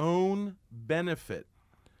your own benefit,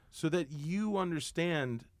 so that you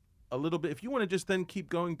understand a little bit. If you want to just then keep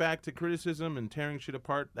going back to criticism and tearing shit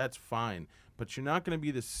apart, that's fine. But you're not going to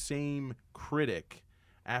be the same critic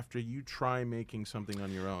after you try making something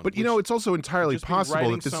on your own. But you know, it's also entirely just be possible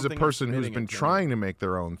writing that this is a something and person who's submitting been it to trying to make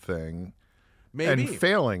their own thing maybe, and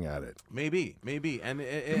failing at it. maybe, and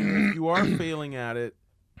if you are failing at it,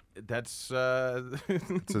 that's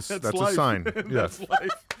That's a life. sign. Yeah. That's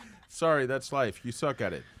life. Sorry, that's life. You suck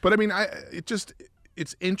at it. But I mean,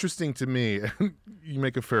 it's interesting to me. You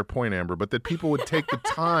make a fair point, Amber, but that people would take the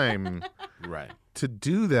time Right. to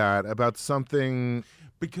do that about something.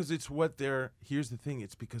 Because it's what they're. Here's the thing.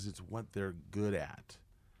 It's because it's what they're good at.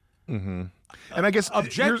 And I guess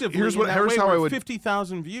Objectively, here's in that here's way how where I would.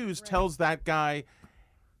 50,000 views tells that guy,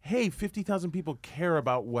 hey, 50,000 people care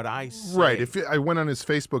about what I say. Right. If I went on his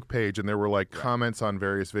Facebook page and there were like comments on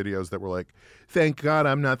various videos that were like, "Thank God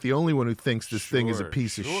I'm not the only one who thinks this thing is a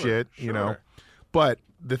piece of shit," you know. But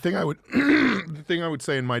the thing I would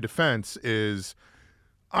say in my defense is,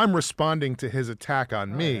 I'm responding to his attack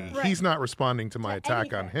on me. Right. He's not responding to my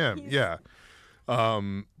attack on him. He's- Yeah.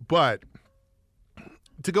 But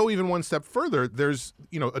to go even one step further, there's,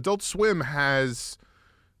 Adult Swim has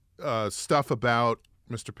stuff about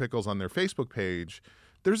Mr. Pickles on their Facebook page.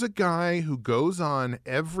 There's a guy who goes on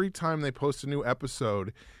every time they post a new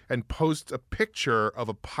episode and posts a picture of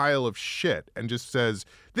a pile of shit and just says,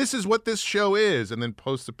 "This is what this show is," and then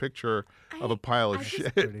posts a picture of a pile of I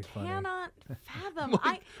shit. Pretty funny. cannot fathom.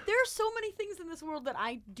 There are so many things in this world that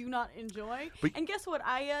I do not enjoy, But- and guess what?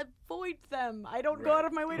 I avoid them. I don't go out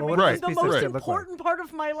of my way to Well, make what them does the this piece of most shit look like? important part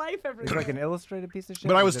of my life every It's day. like an illustrated piece of shit.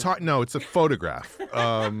 But I Or was is it- taught, no, it's a photograph. It's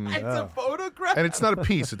a photograph And it's not a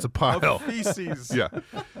piece, it's a pile. of feces. Yeah.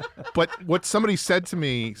 But what somebody said to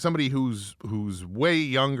me, somebody who's way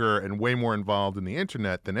younger and way more involved in the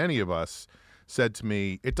internet than any of us, said to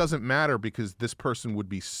me, it doesn't matter because this person would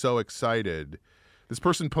be so excited. This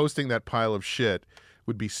person posting that pile of shit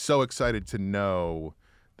would be so excited to know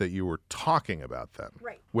that you were talking about them.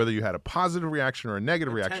 Right. Whether you had a positive reaction or a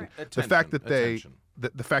negative reaction. The attention, fact that attention.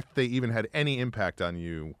 the fact that they even had any impact on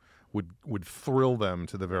you would thrill them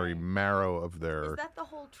to the very marrow of their. Is that the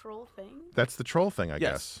whole troll thing? That's the troll thing, I Yes.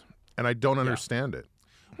 guess. And I don't understand it.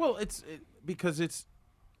 Well, because it's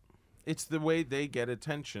the way they get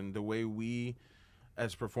attention, the way we,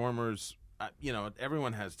 as performers,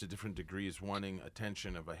 everyone has to different degrees wanting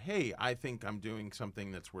attention of hey, I think I'm doing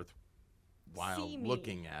something that's worthwhile See me.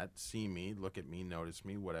 looking at. See me, look at me, notice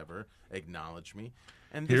me, whatever, acknowledge me.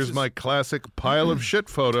 And Here's my classic pile of shit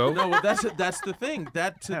photo. No, well, that's the thing.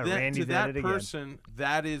 That to Yeah, that Randy's to at that it again. person,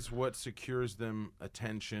 that is what secures them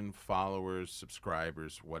attention, followers,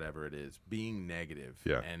 subscribers, whatever it is. Being negative,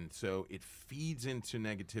 Yeah. and so it feeds into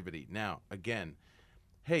negativity. Now, again,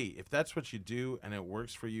 hey, if that's what you do and it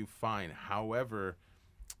works for you, fine. However,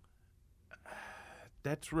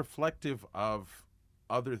 that's reflective of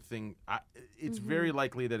other things. It's very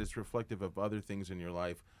likely that it's reflective of other things in your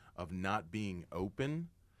life, of not being open.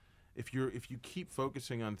 If you keep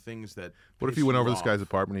focusing on things that What if piss you went you over this off- guy's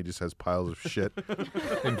apartment? He just has piles of shit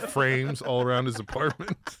in frames all around his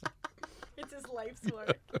apartment. It's his life's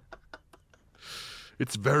work.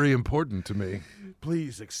 It's very important to me.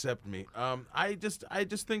 Please accept me. I just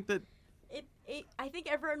think that. I think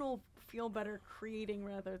everyone will feel better creating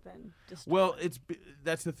rather than destroying. Well,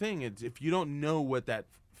 that's the thing. It's if you don't know what that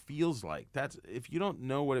feels like. If you don't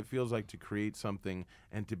know what it feels like to create something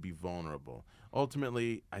and to be vulnerable.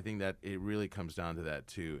 Ultimately, I think that it really comes down to that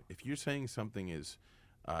too. If you're saying something is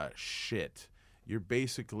shit, you're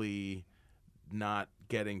basically not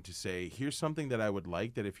getting to say, here's something that I would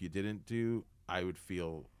like that if you didn't do, I would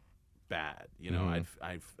feel bad. You know,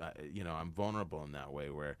 I'm vulnerable in that way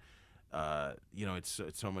where. It's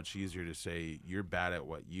so much easier to say you're bad at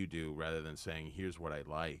what you do rather than saying here's what I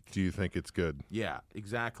like. Do you think it's good? Yeah,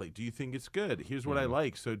 exactly. Do you think it's good? Here's what I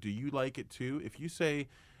like. So do you like it too? If you say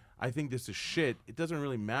I think this is shit, it doesn't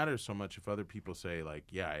really matter so much if other people say like,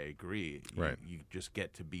 yeah, I agree. Right. You just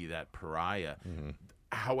get to be that pariah.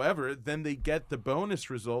 However, then they get the bonus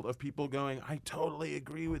result of people going, I totally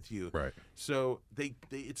agree with you. Right. So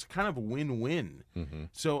it's kind of win-win.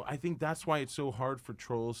 So I think that's why it's so hard for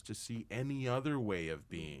trolls to see any other way of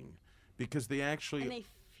being, because they actually and they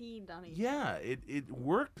feed on each other. yeah, it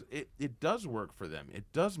worked. It does work for them. It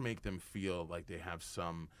does make them feel like they have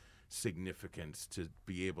some significance to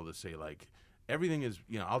be able to say like everything is,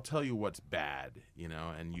 I'll tell you what's bad,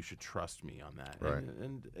 and you should trust me on that. Right.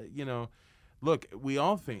 And look, we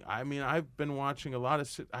all think. I mean, I've been watching a lot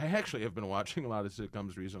of. I actually have been watching a lot of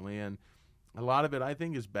sitcoms recently, and a lot of it I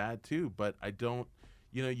think is bad too. But I don't.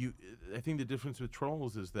 I think the difference with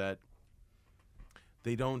trolls is that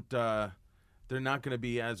they don't. They're not going to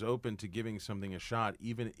be as open to giving something a shot,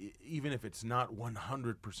 even if it's not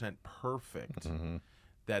 100% perfect.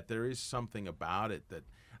 That there is something about it that.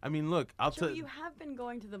 I mean, look, I'll tell you. You have been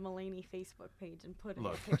going to the Mulaney Facebook page and putting a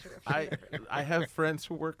picture of her. I have friends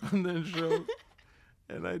who work on the show,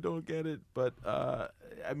 and I don't get it. But, I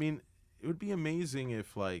mean, it would be amazing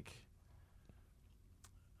if, you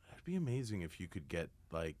could get,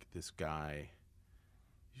 this guy.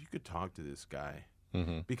 You could talk to this guy.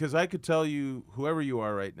 Because I could tell you, whoever you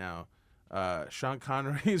are right now, Sean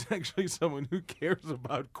Connery is actually someone who cares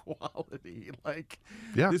about quality.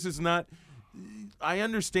 This is not... I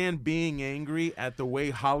understand being angry at the way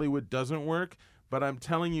Hollywood doesn't work, but I'm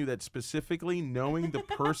telling you that specifically knowing the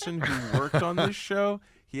person who worked on this show,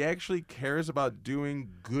 he actually cares about doing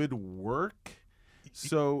good work.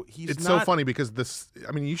 So it's so funny because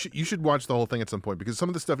you should watch the whole thing at some point, because some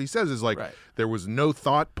of the stuff he says is like, there was no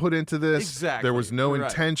thought put into this. Exactly. There was no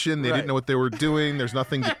intention. They didn't know what they were doing. There's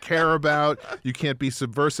nothing to care about. You can't be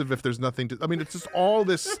subversive if there's nothing to. I mean, it's just all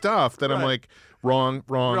this stuff that I'm like, wrong.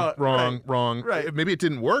 Right. Maybe it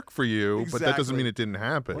didn't work for you, but that doesn't mean it didn't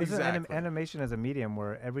happen. Well, isn't animation as a medium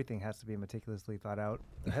where everything has to be meticulously thought out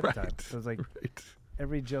ahead of time? So it's like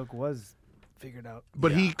every joke was figured out.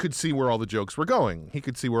 But he could see where all the jokes were going.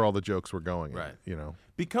 Right.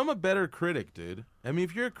 Become a better critic, dude. I mean,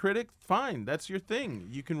 if you're a critic, fine. That's your thing.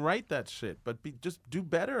 You can write that shit, but just do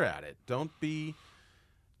better at it. Don't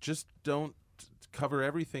cover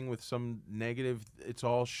everything with some negative, it's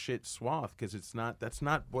all shit swath, because that's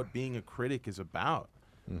not what being a critic is about.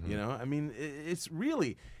 I mean, it's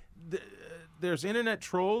really... There's internet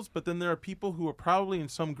trolls, but then there are people who are probably in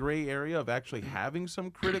some gray area of actually having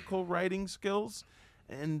some critical writing skills,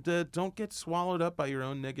 and don't get swallowed up by your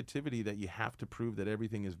own negativity that you have to prove that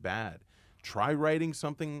everything is bad. Try writing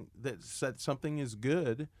something that said something is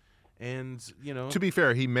good, and To be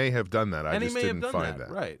fair, he may have done that. I just didn't find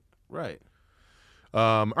that. Right.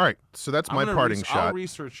 All right, so that's my parting shot. I'll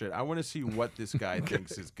research it. I want to see what this guy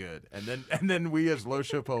thinks is good, and then we as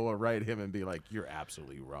LoShoPo will write him and be like, "You're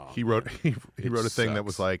absolutely wrong." He wrote a thing that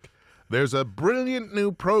was like, "There's a brilliant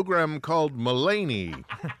new program called Mulaney."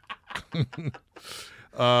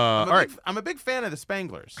 I'm a big fan of the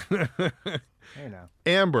Spanglers. Hey now,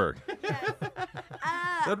 Amber.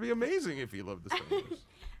 That'd be amazing if you loved the Spanglers.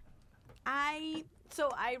 I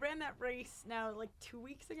ran that race now 2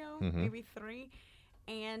 weeks ago, maybe 3.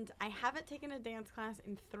 And I haven't taken a dance class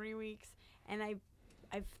in 3 weeks, and I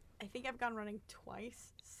think I've gone running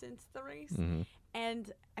twice since the race.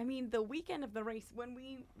 And I mean, the weekend of the race, when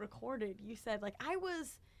we recorded, you said I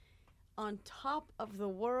was on top of the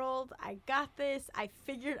world. I got this. I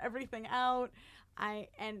figured everything out. I'm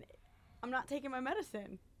not taking my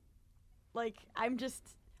medicine. I'm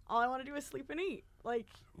just, all I want to do is sleep and eat. Right.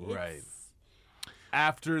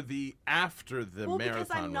 After the marathon because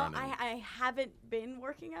I'm not, running. I haven't been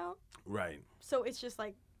working out. Right. So it's just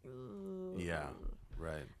yeah,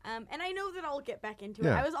 right. And I know that I'll get back into it.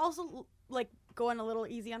 I was also going a little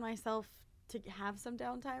easy on myself to have some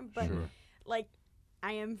downtime, but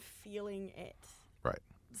I am feeling it. Right.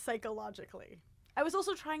 Psychologically. I was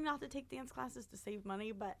also trying not to take dance classes to save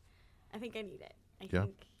money, but I think I need it. Yeah.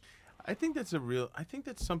 I think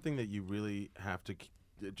that's something that you really have to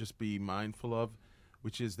just be mindful of,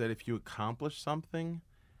 which is that if you accomplish something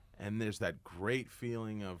and there's that great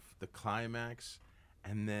feeling of the climax,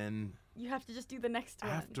 and then you have to just do the next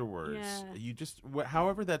one. Afterwards, Yeah. you just,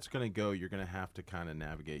 however that's going to go, you're going to have to kind of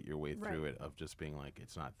navigate your way through Right. it of just being like,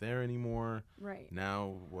 it's not there anymore. Right.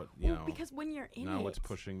 Now what, you know, because when you're in now it, what's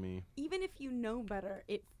pushing me? even if you know better,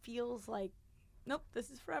 it feels like, nope, this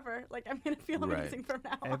is forever. Like, I'm going to feel Right. amazing from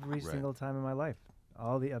now on. Every single time in my life,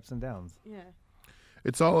 all the ups and downs. Yeah.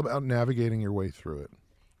 It's all about navigating your way through it.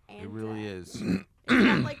 And, It really is. It's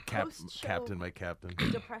not like post-show Captain by captain.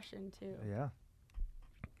 depression, too. Yeah.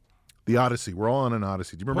 The Odyssey. We're all on an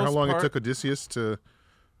Odyssey. Do you remember how long it Postpart- took Odysseus to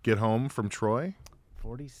get home from Troy?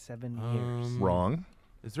 47 years. Wrong.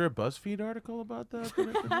 Is there a BuzzFeed article about that?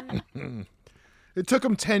 that I could read? It took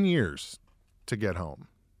him 10 years to get home.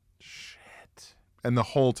 Shit. And the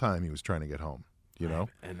whole time he was trying to get home, you know?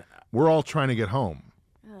 And We're all trying to get home.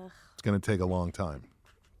 Ugh. It's going to take a long time.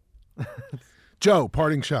 Joe,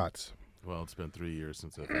 parting shots. well, it's been 3 years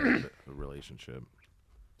since I've had a relationship,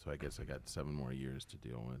 so I guess I got 7 more years to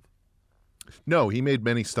deal with. No, he made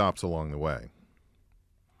many stops along the way.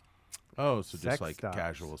 Oh, so Sex just like stops.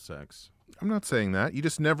 casual sex. I'm not saying that. You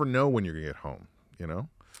just never know when you're going to get home, you know?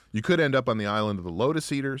 You could end up on the island of the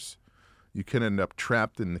Lotus Eaters. You could end up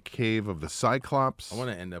trapped in the cave of the Cyclops. I want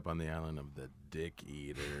to end up on the island of the Dick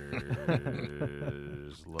Eaters.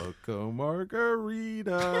 Loco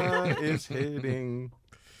Margarita is hitting.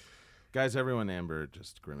 Guys, everyone, Amber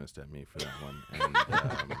just grimaced at me for that one, and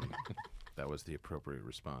that was the appropriate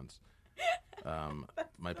response.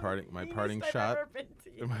 My parting Meanest I've shot. ever been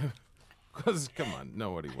to you. Because come on,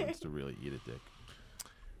 nobody wants to really eat a dick.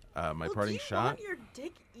 My Well, parting do you shot. want your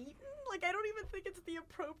dick eaten? Like, I don't even think it's the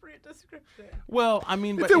appropriate description. Well, I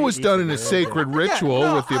mean, If but it was done in a sacred ritual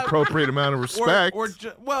no, with the appropriate amount of respect. or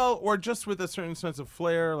just with a certain sense of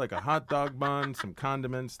flair, like a hot dog bun, some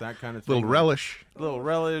condiments, that kind of thing. little relish. Little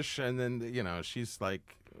relish, and then she's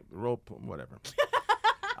like whatever.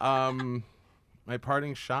 My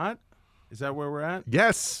parting shot. Is that where we're at?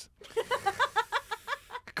 Yes.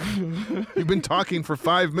 You've been talking for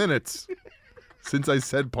 5 minutes since I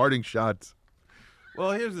said parting shots.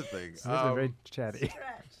 Well, here's the thing. This has been very chatty.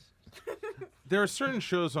 Stretch. There are certain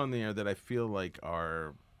shows on the air that I feel like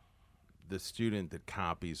are the student that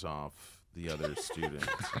copies off the other student,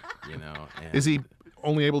 And Is he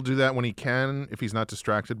only able to do that when he can, if he's not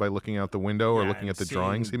distracted by looking out the window or Yeah, looking and at the seeing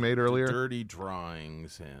drawings he made the earlier? dirty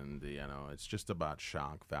drawings, and it's just about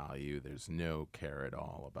shock value. There's no care at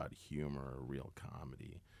all about humor or real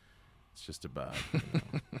comedy. It's just about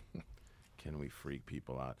can we freak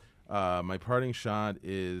people out? My parting shot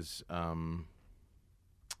is, I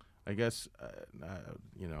guess,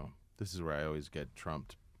 this is where I always get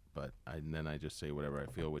trumped, and then I just say whatever I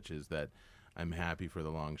feel, which is that I'm happy for the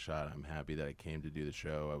long shot. I'm happy that I came to do the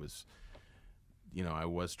show. I was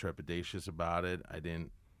trepidatious about it.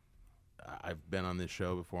 I've been on this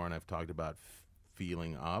show before, and I've talked about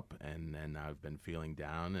feeling up, and I've been feeling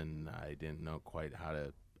down, and I didn't know quite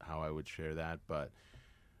how I would share that, but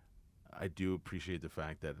I do appreciate the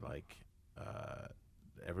fact that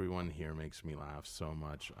everyone here makes me laugh so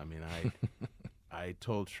much. I mean, I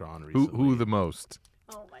told Sean recently. Who the most?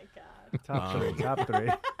 Oh, my God. Top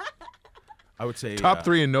three. I would say Top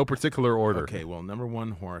 3 in no particular order. Okay, well, number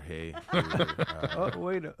 1, Jorge, who, Oh,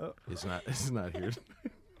 wait. is not here.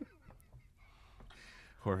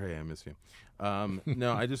 Jorge, I miss you.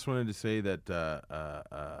 No, I just wanted to say that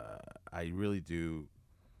I really do.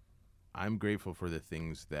 I'm grateful for the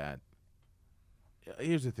things that.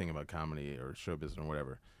 Here's the thing about comedy or show business or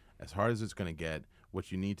whatever. As hard as it's going to get,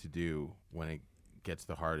 what you need to do when it gets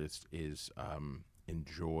the hardest is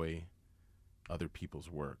enjoy other people's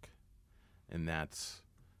work, and that's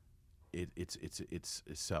it. It's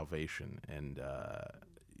salvation, and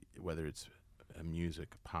whether it's a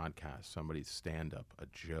music, a podcast, somebody's stand-up, a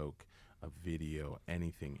joke, a video,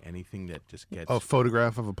 anything that just gets A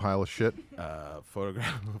photograph of a pile of shit.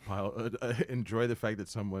 photograph of a pile. Enjoy the fact that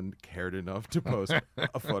someone cared enough to post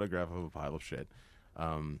a photograph of a pile of shit.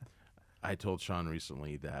 I told Sean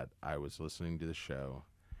recently that I was listening to the show,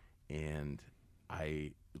 and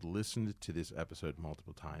I listened to this episode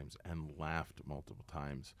multiple times and laughed multiple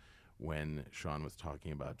times when Sean was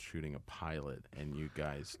talking about shooting a pilot, and you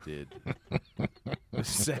guys did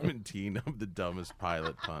 17 of the dumbest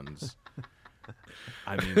pilot puns.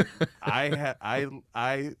 I mean,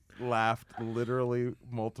 I laughed literally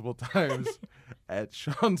multiple times at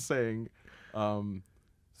Sean saying,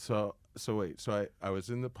 so I was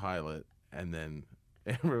in the pilot, and then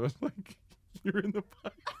Amber was like, You're in the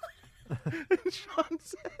bike. And Sean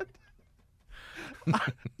said,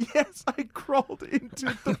 yes, I crawled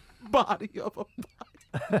into the body of a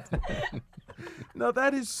bike. Now,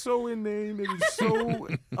 that is so inane. It is so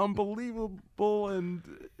unbelievable, and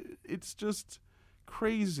it's just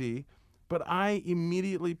crazy. But I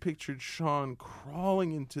immediately pictured Sean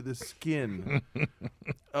crawling into the skin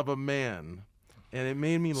of a man, and it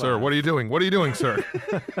made me laugh. Sir, what are you doing? What are you doing, sir?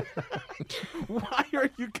 Why are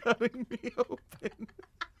you cutting me open?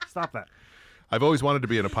 Stop that. I've always wanted to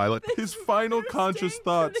be in a pilot. His final conscious staying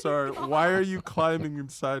thoughts to are, the why are you climbing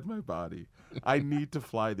inside my body? I need to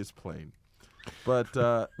fly this plane. But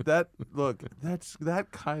that's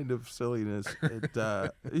that kind of silliness.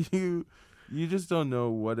 You just don't know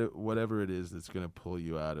whatever it is that's going to pull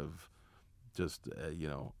you out of just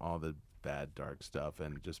all the bad dark stuff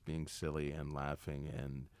and just being silly and laughing.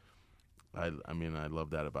 And I mean I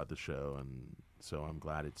love that about the show, and so I'm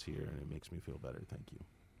glad it's here and it makes me feel better. Thank you.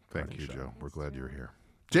 Thank you, Joe. We're glad you're here.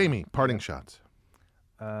 Jamie, parting shots.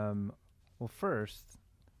 Well, first,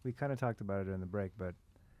 we kind of talked about it in the break, but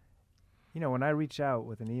when I reach out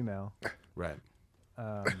with an email, Right.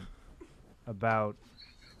 About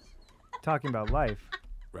talking about life,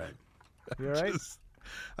 Right. you all right?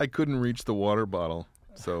 I couldn't reach the water bottle,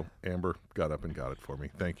 so Amber got up and got it for me.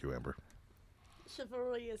 Thank you, Amber.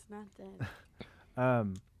 Chivalry is not dead.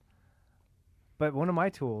 But one of my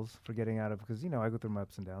tools for getting out of, because I go through my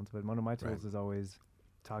ups and downs, but one of my tools is always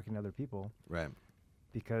talking to other people, Right.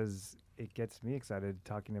 because it gets me excited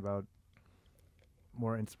talking about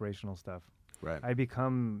more inspirational stuff. Right. I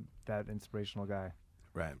become that inspirational guy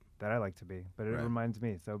Right. that I like to be, but it Right. reminds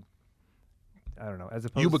me. So I don't know. As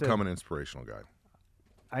opposed You to become an inspirational guy.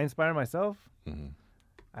 I inspire myself. Mm-hmm.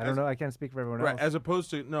 I don't know. I can't speak for everyone Right. else. As opposed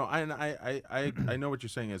to I know what you're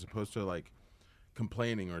saying. As opposed to like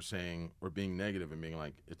complaining or saying or being negative and being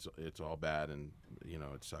like it's all bad and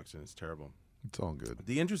it sucks and it's terrible. It's all good.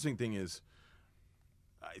 The interesting thing is,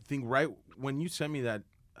 I think right when you sent me that,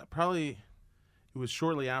 probably it was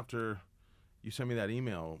shortly after you sent me that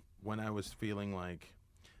email when I was feeling like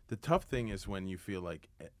the tough thing is when you feel like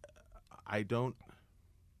I don't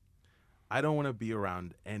want to be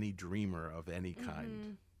around any dreamer of any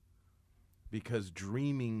kind because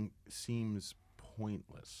dreaming seems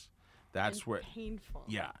pointless. That's and where painful.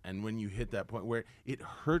 Yeah, and when you hit that point where it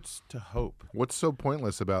hurts to hope. What's so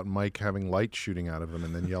pointless about Mike having light shooting out of him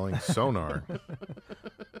and then yelling sonar?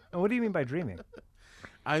 What do you mean by dreaming?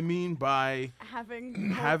 I mean by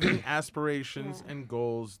Having aspirations and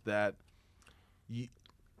goals that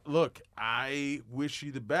look, I wish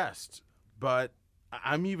you the best, but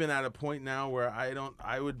I'm even at a point now where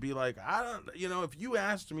I would be like, if you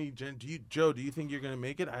asked me, Joe, do you think you're going to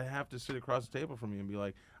make it? I have to sit across the table from you and be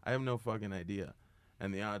like, I have no fucking idea.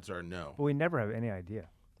 And the odds are no. But we never have any idea.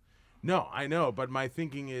 No, I know, but my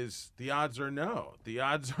thinking is the odds are no. The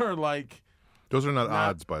odds are like... Those are not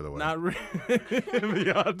odds, by the way. Not really.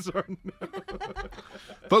 The odds are no.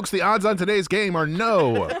 Folks, the odds on today's game are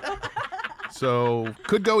no. So,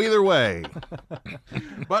 could go either way.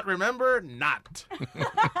 But remember, not.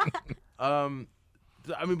 But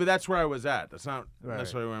that's where I was at. That's not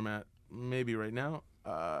necessarily where I'm at. Maybe right now.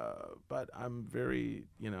 But I'm very,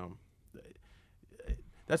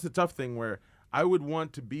 that's the tough thing where I would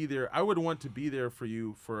want to be there. I would want to be there for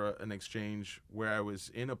you for an exchange where I was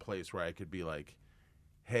in a place where I could be like,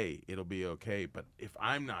 hey, it'll be okay. But if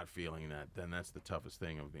I'm not feeling that, then that's the toughest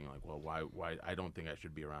thing of being like, well, why? I don't think I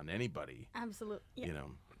should be around anybody. Absolutely. Yeah.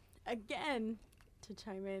 Again, to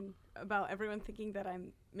chime in about everyone thinking that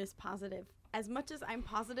I'm Miss Positive. As much as I'm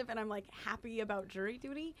positive and I'm like happy about jury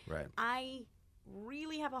duty, right. I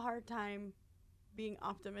really have a hard time being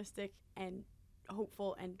optimistic and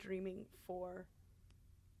hopeful and dreaming for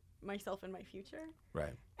myself and my future.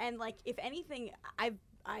 Right. And like, if anything,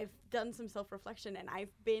 I've done some self-reflection and I've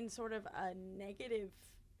been sort of a negative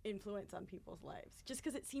influence on people's lives just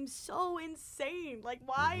because it seems so insane. Like,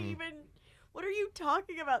 why even? What are you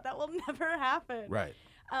talking about? That will never happen. Right.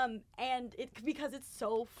 And because it's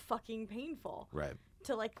so fucking painful. Right.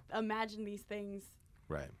 To like imagine these things.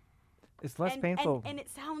 Right. It's less painful. And it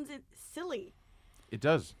sounds silly. It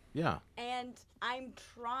does. Yeah. And I'm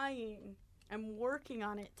working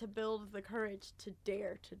on it to build the courage to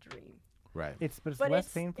dare to dream. Right. It's less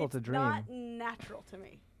painful to dream. It's not natural to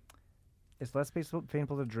me. It's less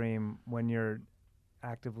painful to dream when you're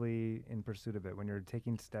actively in pursuit of it, when you're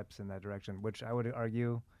taking steps in that direction, which I would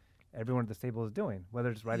argue everyone at this table is doing, whether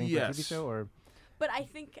it's writing for a TV show or... But I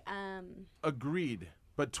think... Agreed.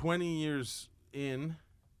 But 20 years in,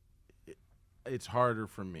 it's harder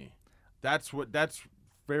for me. That's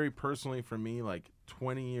very personally for me, like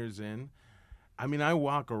 20 years in, I mean, I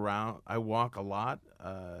walk around. I walk a lot.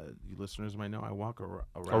 You listeners might know I walk around.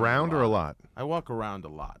 Around or a lot? I walk around a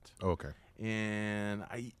lot. Oh, okay. And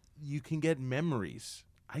you can get memories.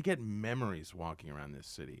 I get memories walking around this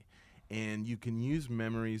city. And you can use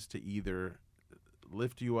memories to either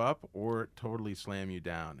lift you up or totally slam you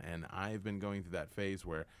down. And I've been going through that phase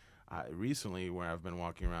where recently where I've been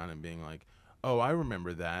walking around and being like, oh, I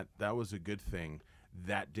remember that. That was a good thing.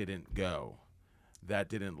 That didn't go. That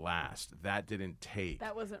didn't last. That didn't take.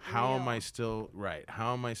 That wasn't How real. am I still right?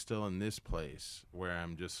 How am I still in this place where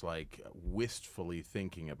I'm just like wistfully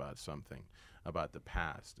thinking about something, about the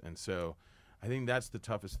past? And so I think that's the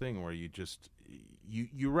toughest thing, where you just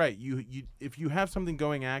you're right. You if you have something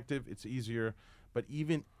going active, it's easier. But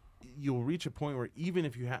even you'll reach a point where even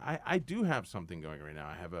if you have, I do have something going right now.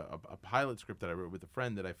 I have a pilot script that I wrote with a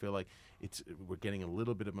friend that I feel like we're getting a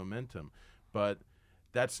little bit of momentum, but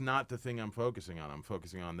that's not the thing I'm focusing on. I'm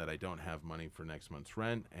focusing on that I don't have money for next month's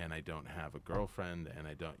rent, and I don't have a girlfriend, and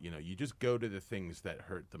I don't, you just go to the things that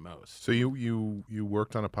hurt the most. So you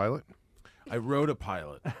worked on a pilot? I wrote a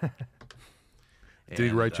pilot. Did he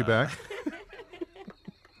write you back?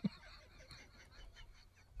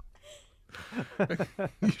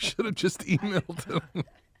 You should have just emailed him.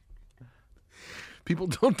 People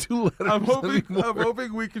don't do letters I'm anymore.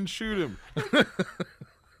 hoping we can shoot him.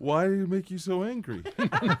 Why did it make you so angry?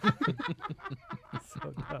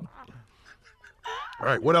 So dumb. All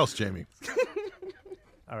right, what else, Jamie?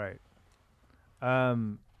 All right. I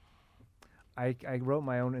wrote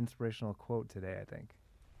my own inspirational quote today, I think.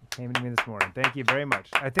 It came to me this morning. Thank you very much.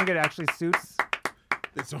 I think it actually suits.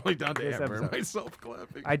 It's only down to This Amber and episode. myself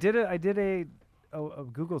clapping. I did a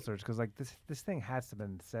Google search because like this thing has to have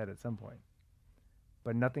been said at some point,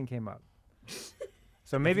 but nothing came up.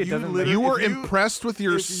 So maybe it you doesn't. literally- You were If you- impressed with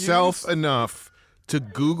yourself enough to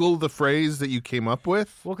Google the phrase that you came up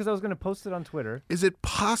with? Well, because I was going to post it on Twitter. Is it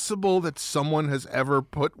possible that someone has ever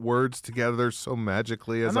put words together so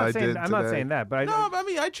magically as I did today? I'm not saying that, but No, I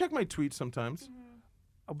mean, I check my tweets sometimes.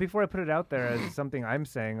 before I put it out there as something I'm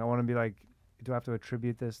saying, I want to be like, do I have to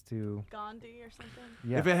attribute this to? Gandhi or something.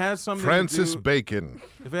 Yeah. If it has something Francis to do, Bacon.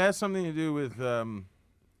 if it has something to do with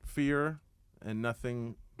fear and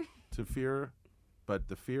nothing to fear but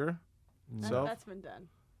the fear itself. That's been done.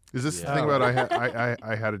 Is this the Yeah. thing about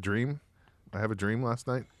I had a dream? I have a dream last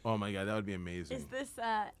night? Oh my god, that would be amazing. Is this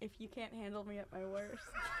if you can't handle me at my worst?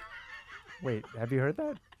 Wait, have you heard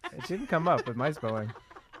that? It didn't come up with my spelling.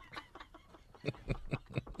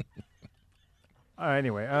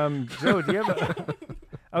 Anyway, Joe, do you have a...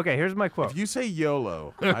 Okay, here's my quote. If you say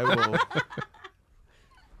YOLO, I will.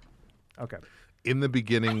 Okay. In the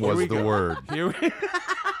beginning Here was we the go. word.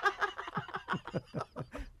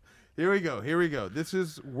 Here we go. Here we go. This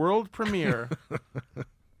is world premiere.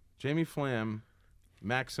 Jamie Flam,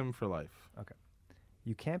 Maxim for life. Okay.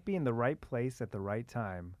 You can't be in the right place at the right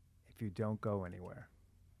time if you don't go anywhere.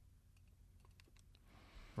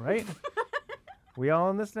 Right? We all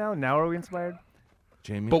on this now? Now are we inspired?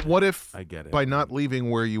 Jamie, But what if I get it. by not leaving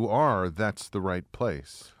where you are, that's the right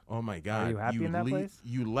place? Oh my God! you happy in that place?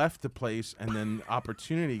 You left the place, and then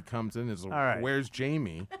opportunity comes in. Is right. Where's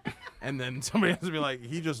Jamie? And then somebody has to be like,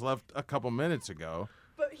 he just left a couple minutes ago.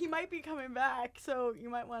 But he might be coming back, so you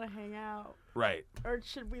might want to hang out. Right. Or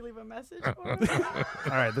should we leave a message for him?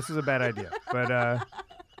 All right, this is a bad idea, but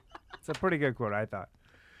it's a pretty good quote, I thought.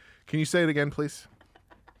 Can you say it again, please?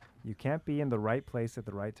 You can't be in the right place at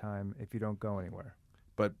the right time if you don't go anywhere.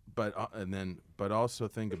 But also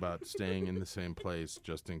think about staying in the same place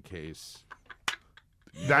just in case.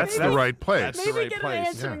 That's the right place. That's the Maybe right get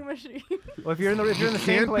place, an answering machine. Well, if you're in the You same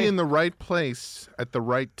can't place, be in the right place at the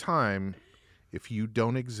right time if you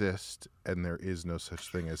don't exist and there is no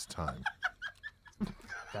such thing as time.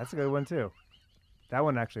 that's a good one too. That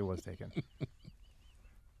one actually was taken.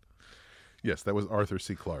 Yes, that was Arthur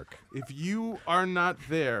C. Clarke. If you are not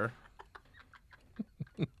there,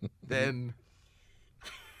 then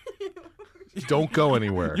Don't go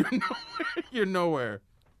anywhere. you're nowhere.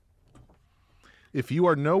 If you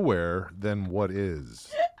are nowhere, then what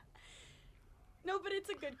is? No, but it's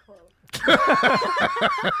a good quote.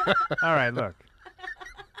 All right, look.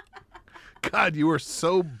 God, you were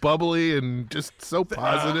so bubbly and just so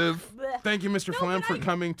positive. Blech. Thank you, Mr. Flam, for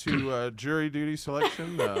coming to jury duty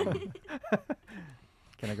selection. Can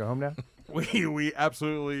I go home now? We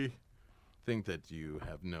absolutely think that you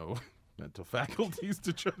have no mental faculties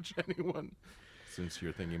to judge anyone, since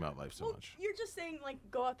you're thinking about life so Well, much. you're just saying, like,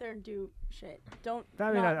 go out there and do shit. Don't.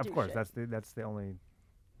 I mean, not of do course, shit. that's the only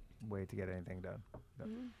way to get anything done.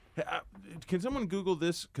 Hey, can someone Google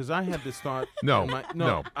this? Because I had this thought. No, in my-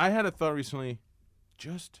 no. I had a thought recently.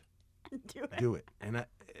 Just do it. do it. And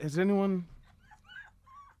has anyone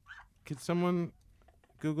Could someone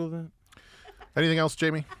Google that? Anything else,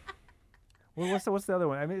 Jamie? Well, what's the other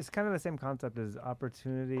one? I mean, it's kind of the same concept as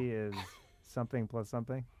opportunity is something plus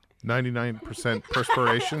something. 99%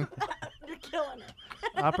 perspiration. You're killing it.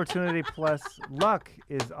 Opportunity plus luck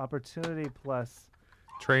is opportunity plus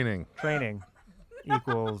Training.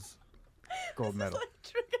 equals gold medal.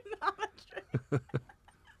 It's like trigonometry.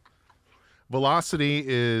 Velocity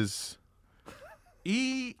is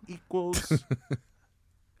E equals.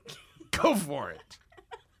 Go for it.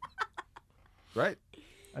 Right?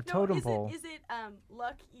 A totem is pole. Is it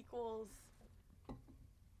luck equals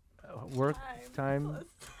Work time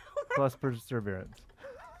plus perseverance.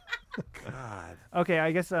 God, Okay,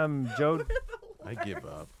 I guess Joe, I give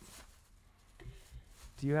up.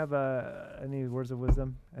 do you have any words of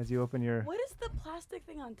wisdom as you open your? What is the plastic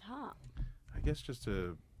thing on top? I guess just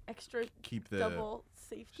to Extra keep the double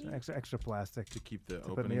safety. Extra plastic. to keep the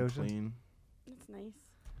put in the opening ocean? clean. That's nice.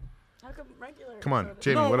 How come regular? Come on, soda-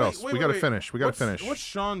 Jamie. No, what wait, else? wait, We got to wait. finish. We got to finish. What's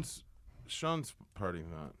Sean's parting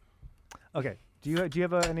thought? Okay. Do you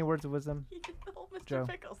have any words of wisdom? He did the whole Mr. Joe.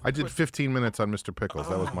 Pickles. I did 15 minutes on Mr. Pickles.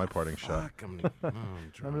 That was my parting shot. Fuck, I'm drunk.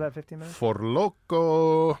 Remember that 15 minutes? Four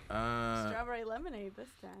Loko. Strawberry lemonade this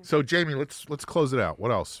time. So Jamie, let's close it out. What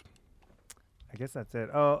else? I guess that's it.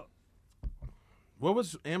 Oh, What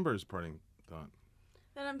was Amber's parting thought?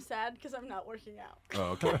 Then I'm sad because I'm not working out.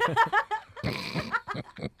 Oh, okay.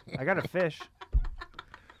 I got a fish.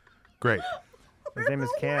 Great. His name is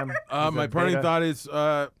Cam. He's My a parting beta. thought is,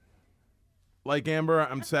 like Amber,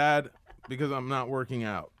 I'm sad because I'm not working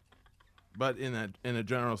out. But in a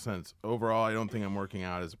general sense, overall, I don't think I'm working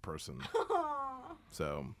out as a person.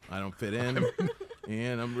 So I don't fit in,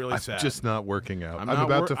 and I'm really sad. I'm just not working out. I'm not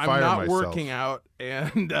about to fire myself. I'm not working out,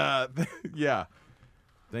 and yeah.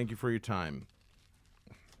 Thank you for your time.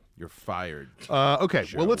 You're fired. Okay,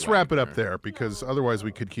 Joe well, let's wrap it up Wagner. there because otherwise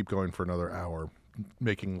we could keep going for another hour,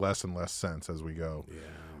 making less and less sense as we go.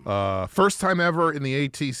 Yeah. First time ever in the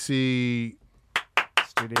ATC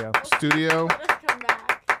Studio. studio. Let us come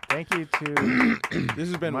back. Thank you to This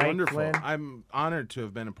has been Mike wonderful. Flynn. I'm honored to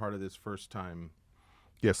have been a part of this first time.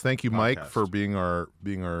 Yes, thank you, Mike, Podcast. for being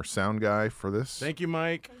our sound guy for this. Thank you,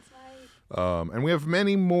 Mike. Thanks, Mike. And we have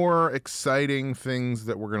many more exciting things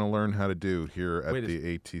that we're going to learn how to do here at Wait,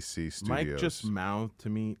 the ATC Studios. Mike just mouthed to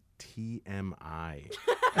me TMI.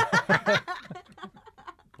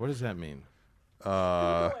 What does that mean?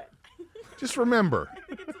 Just remember,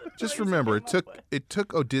 Just remember, it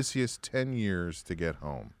took Odysseus 10 years to get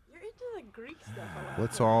home. You're into the Greek stuff a lot.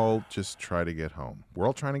 Let's all just try to get home. We're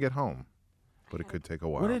all trying to get home, but it could take a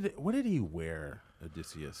while. What did he wear,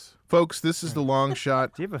 Odysseus? Folks, this is the long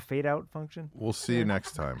shot. Do you have a fade out function? We'll see you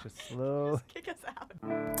next time. Just slow. Kick us out.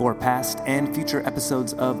 For past and future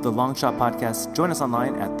episodes of the Long Shot Podcast, join us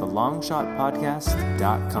online at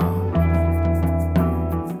thelongshotpodcast.com.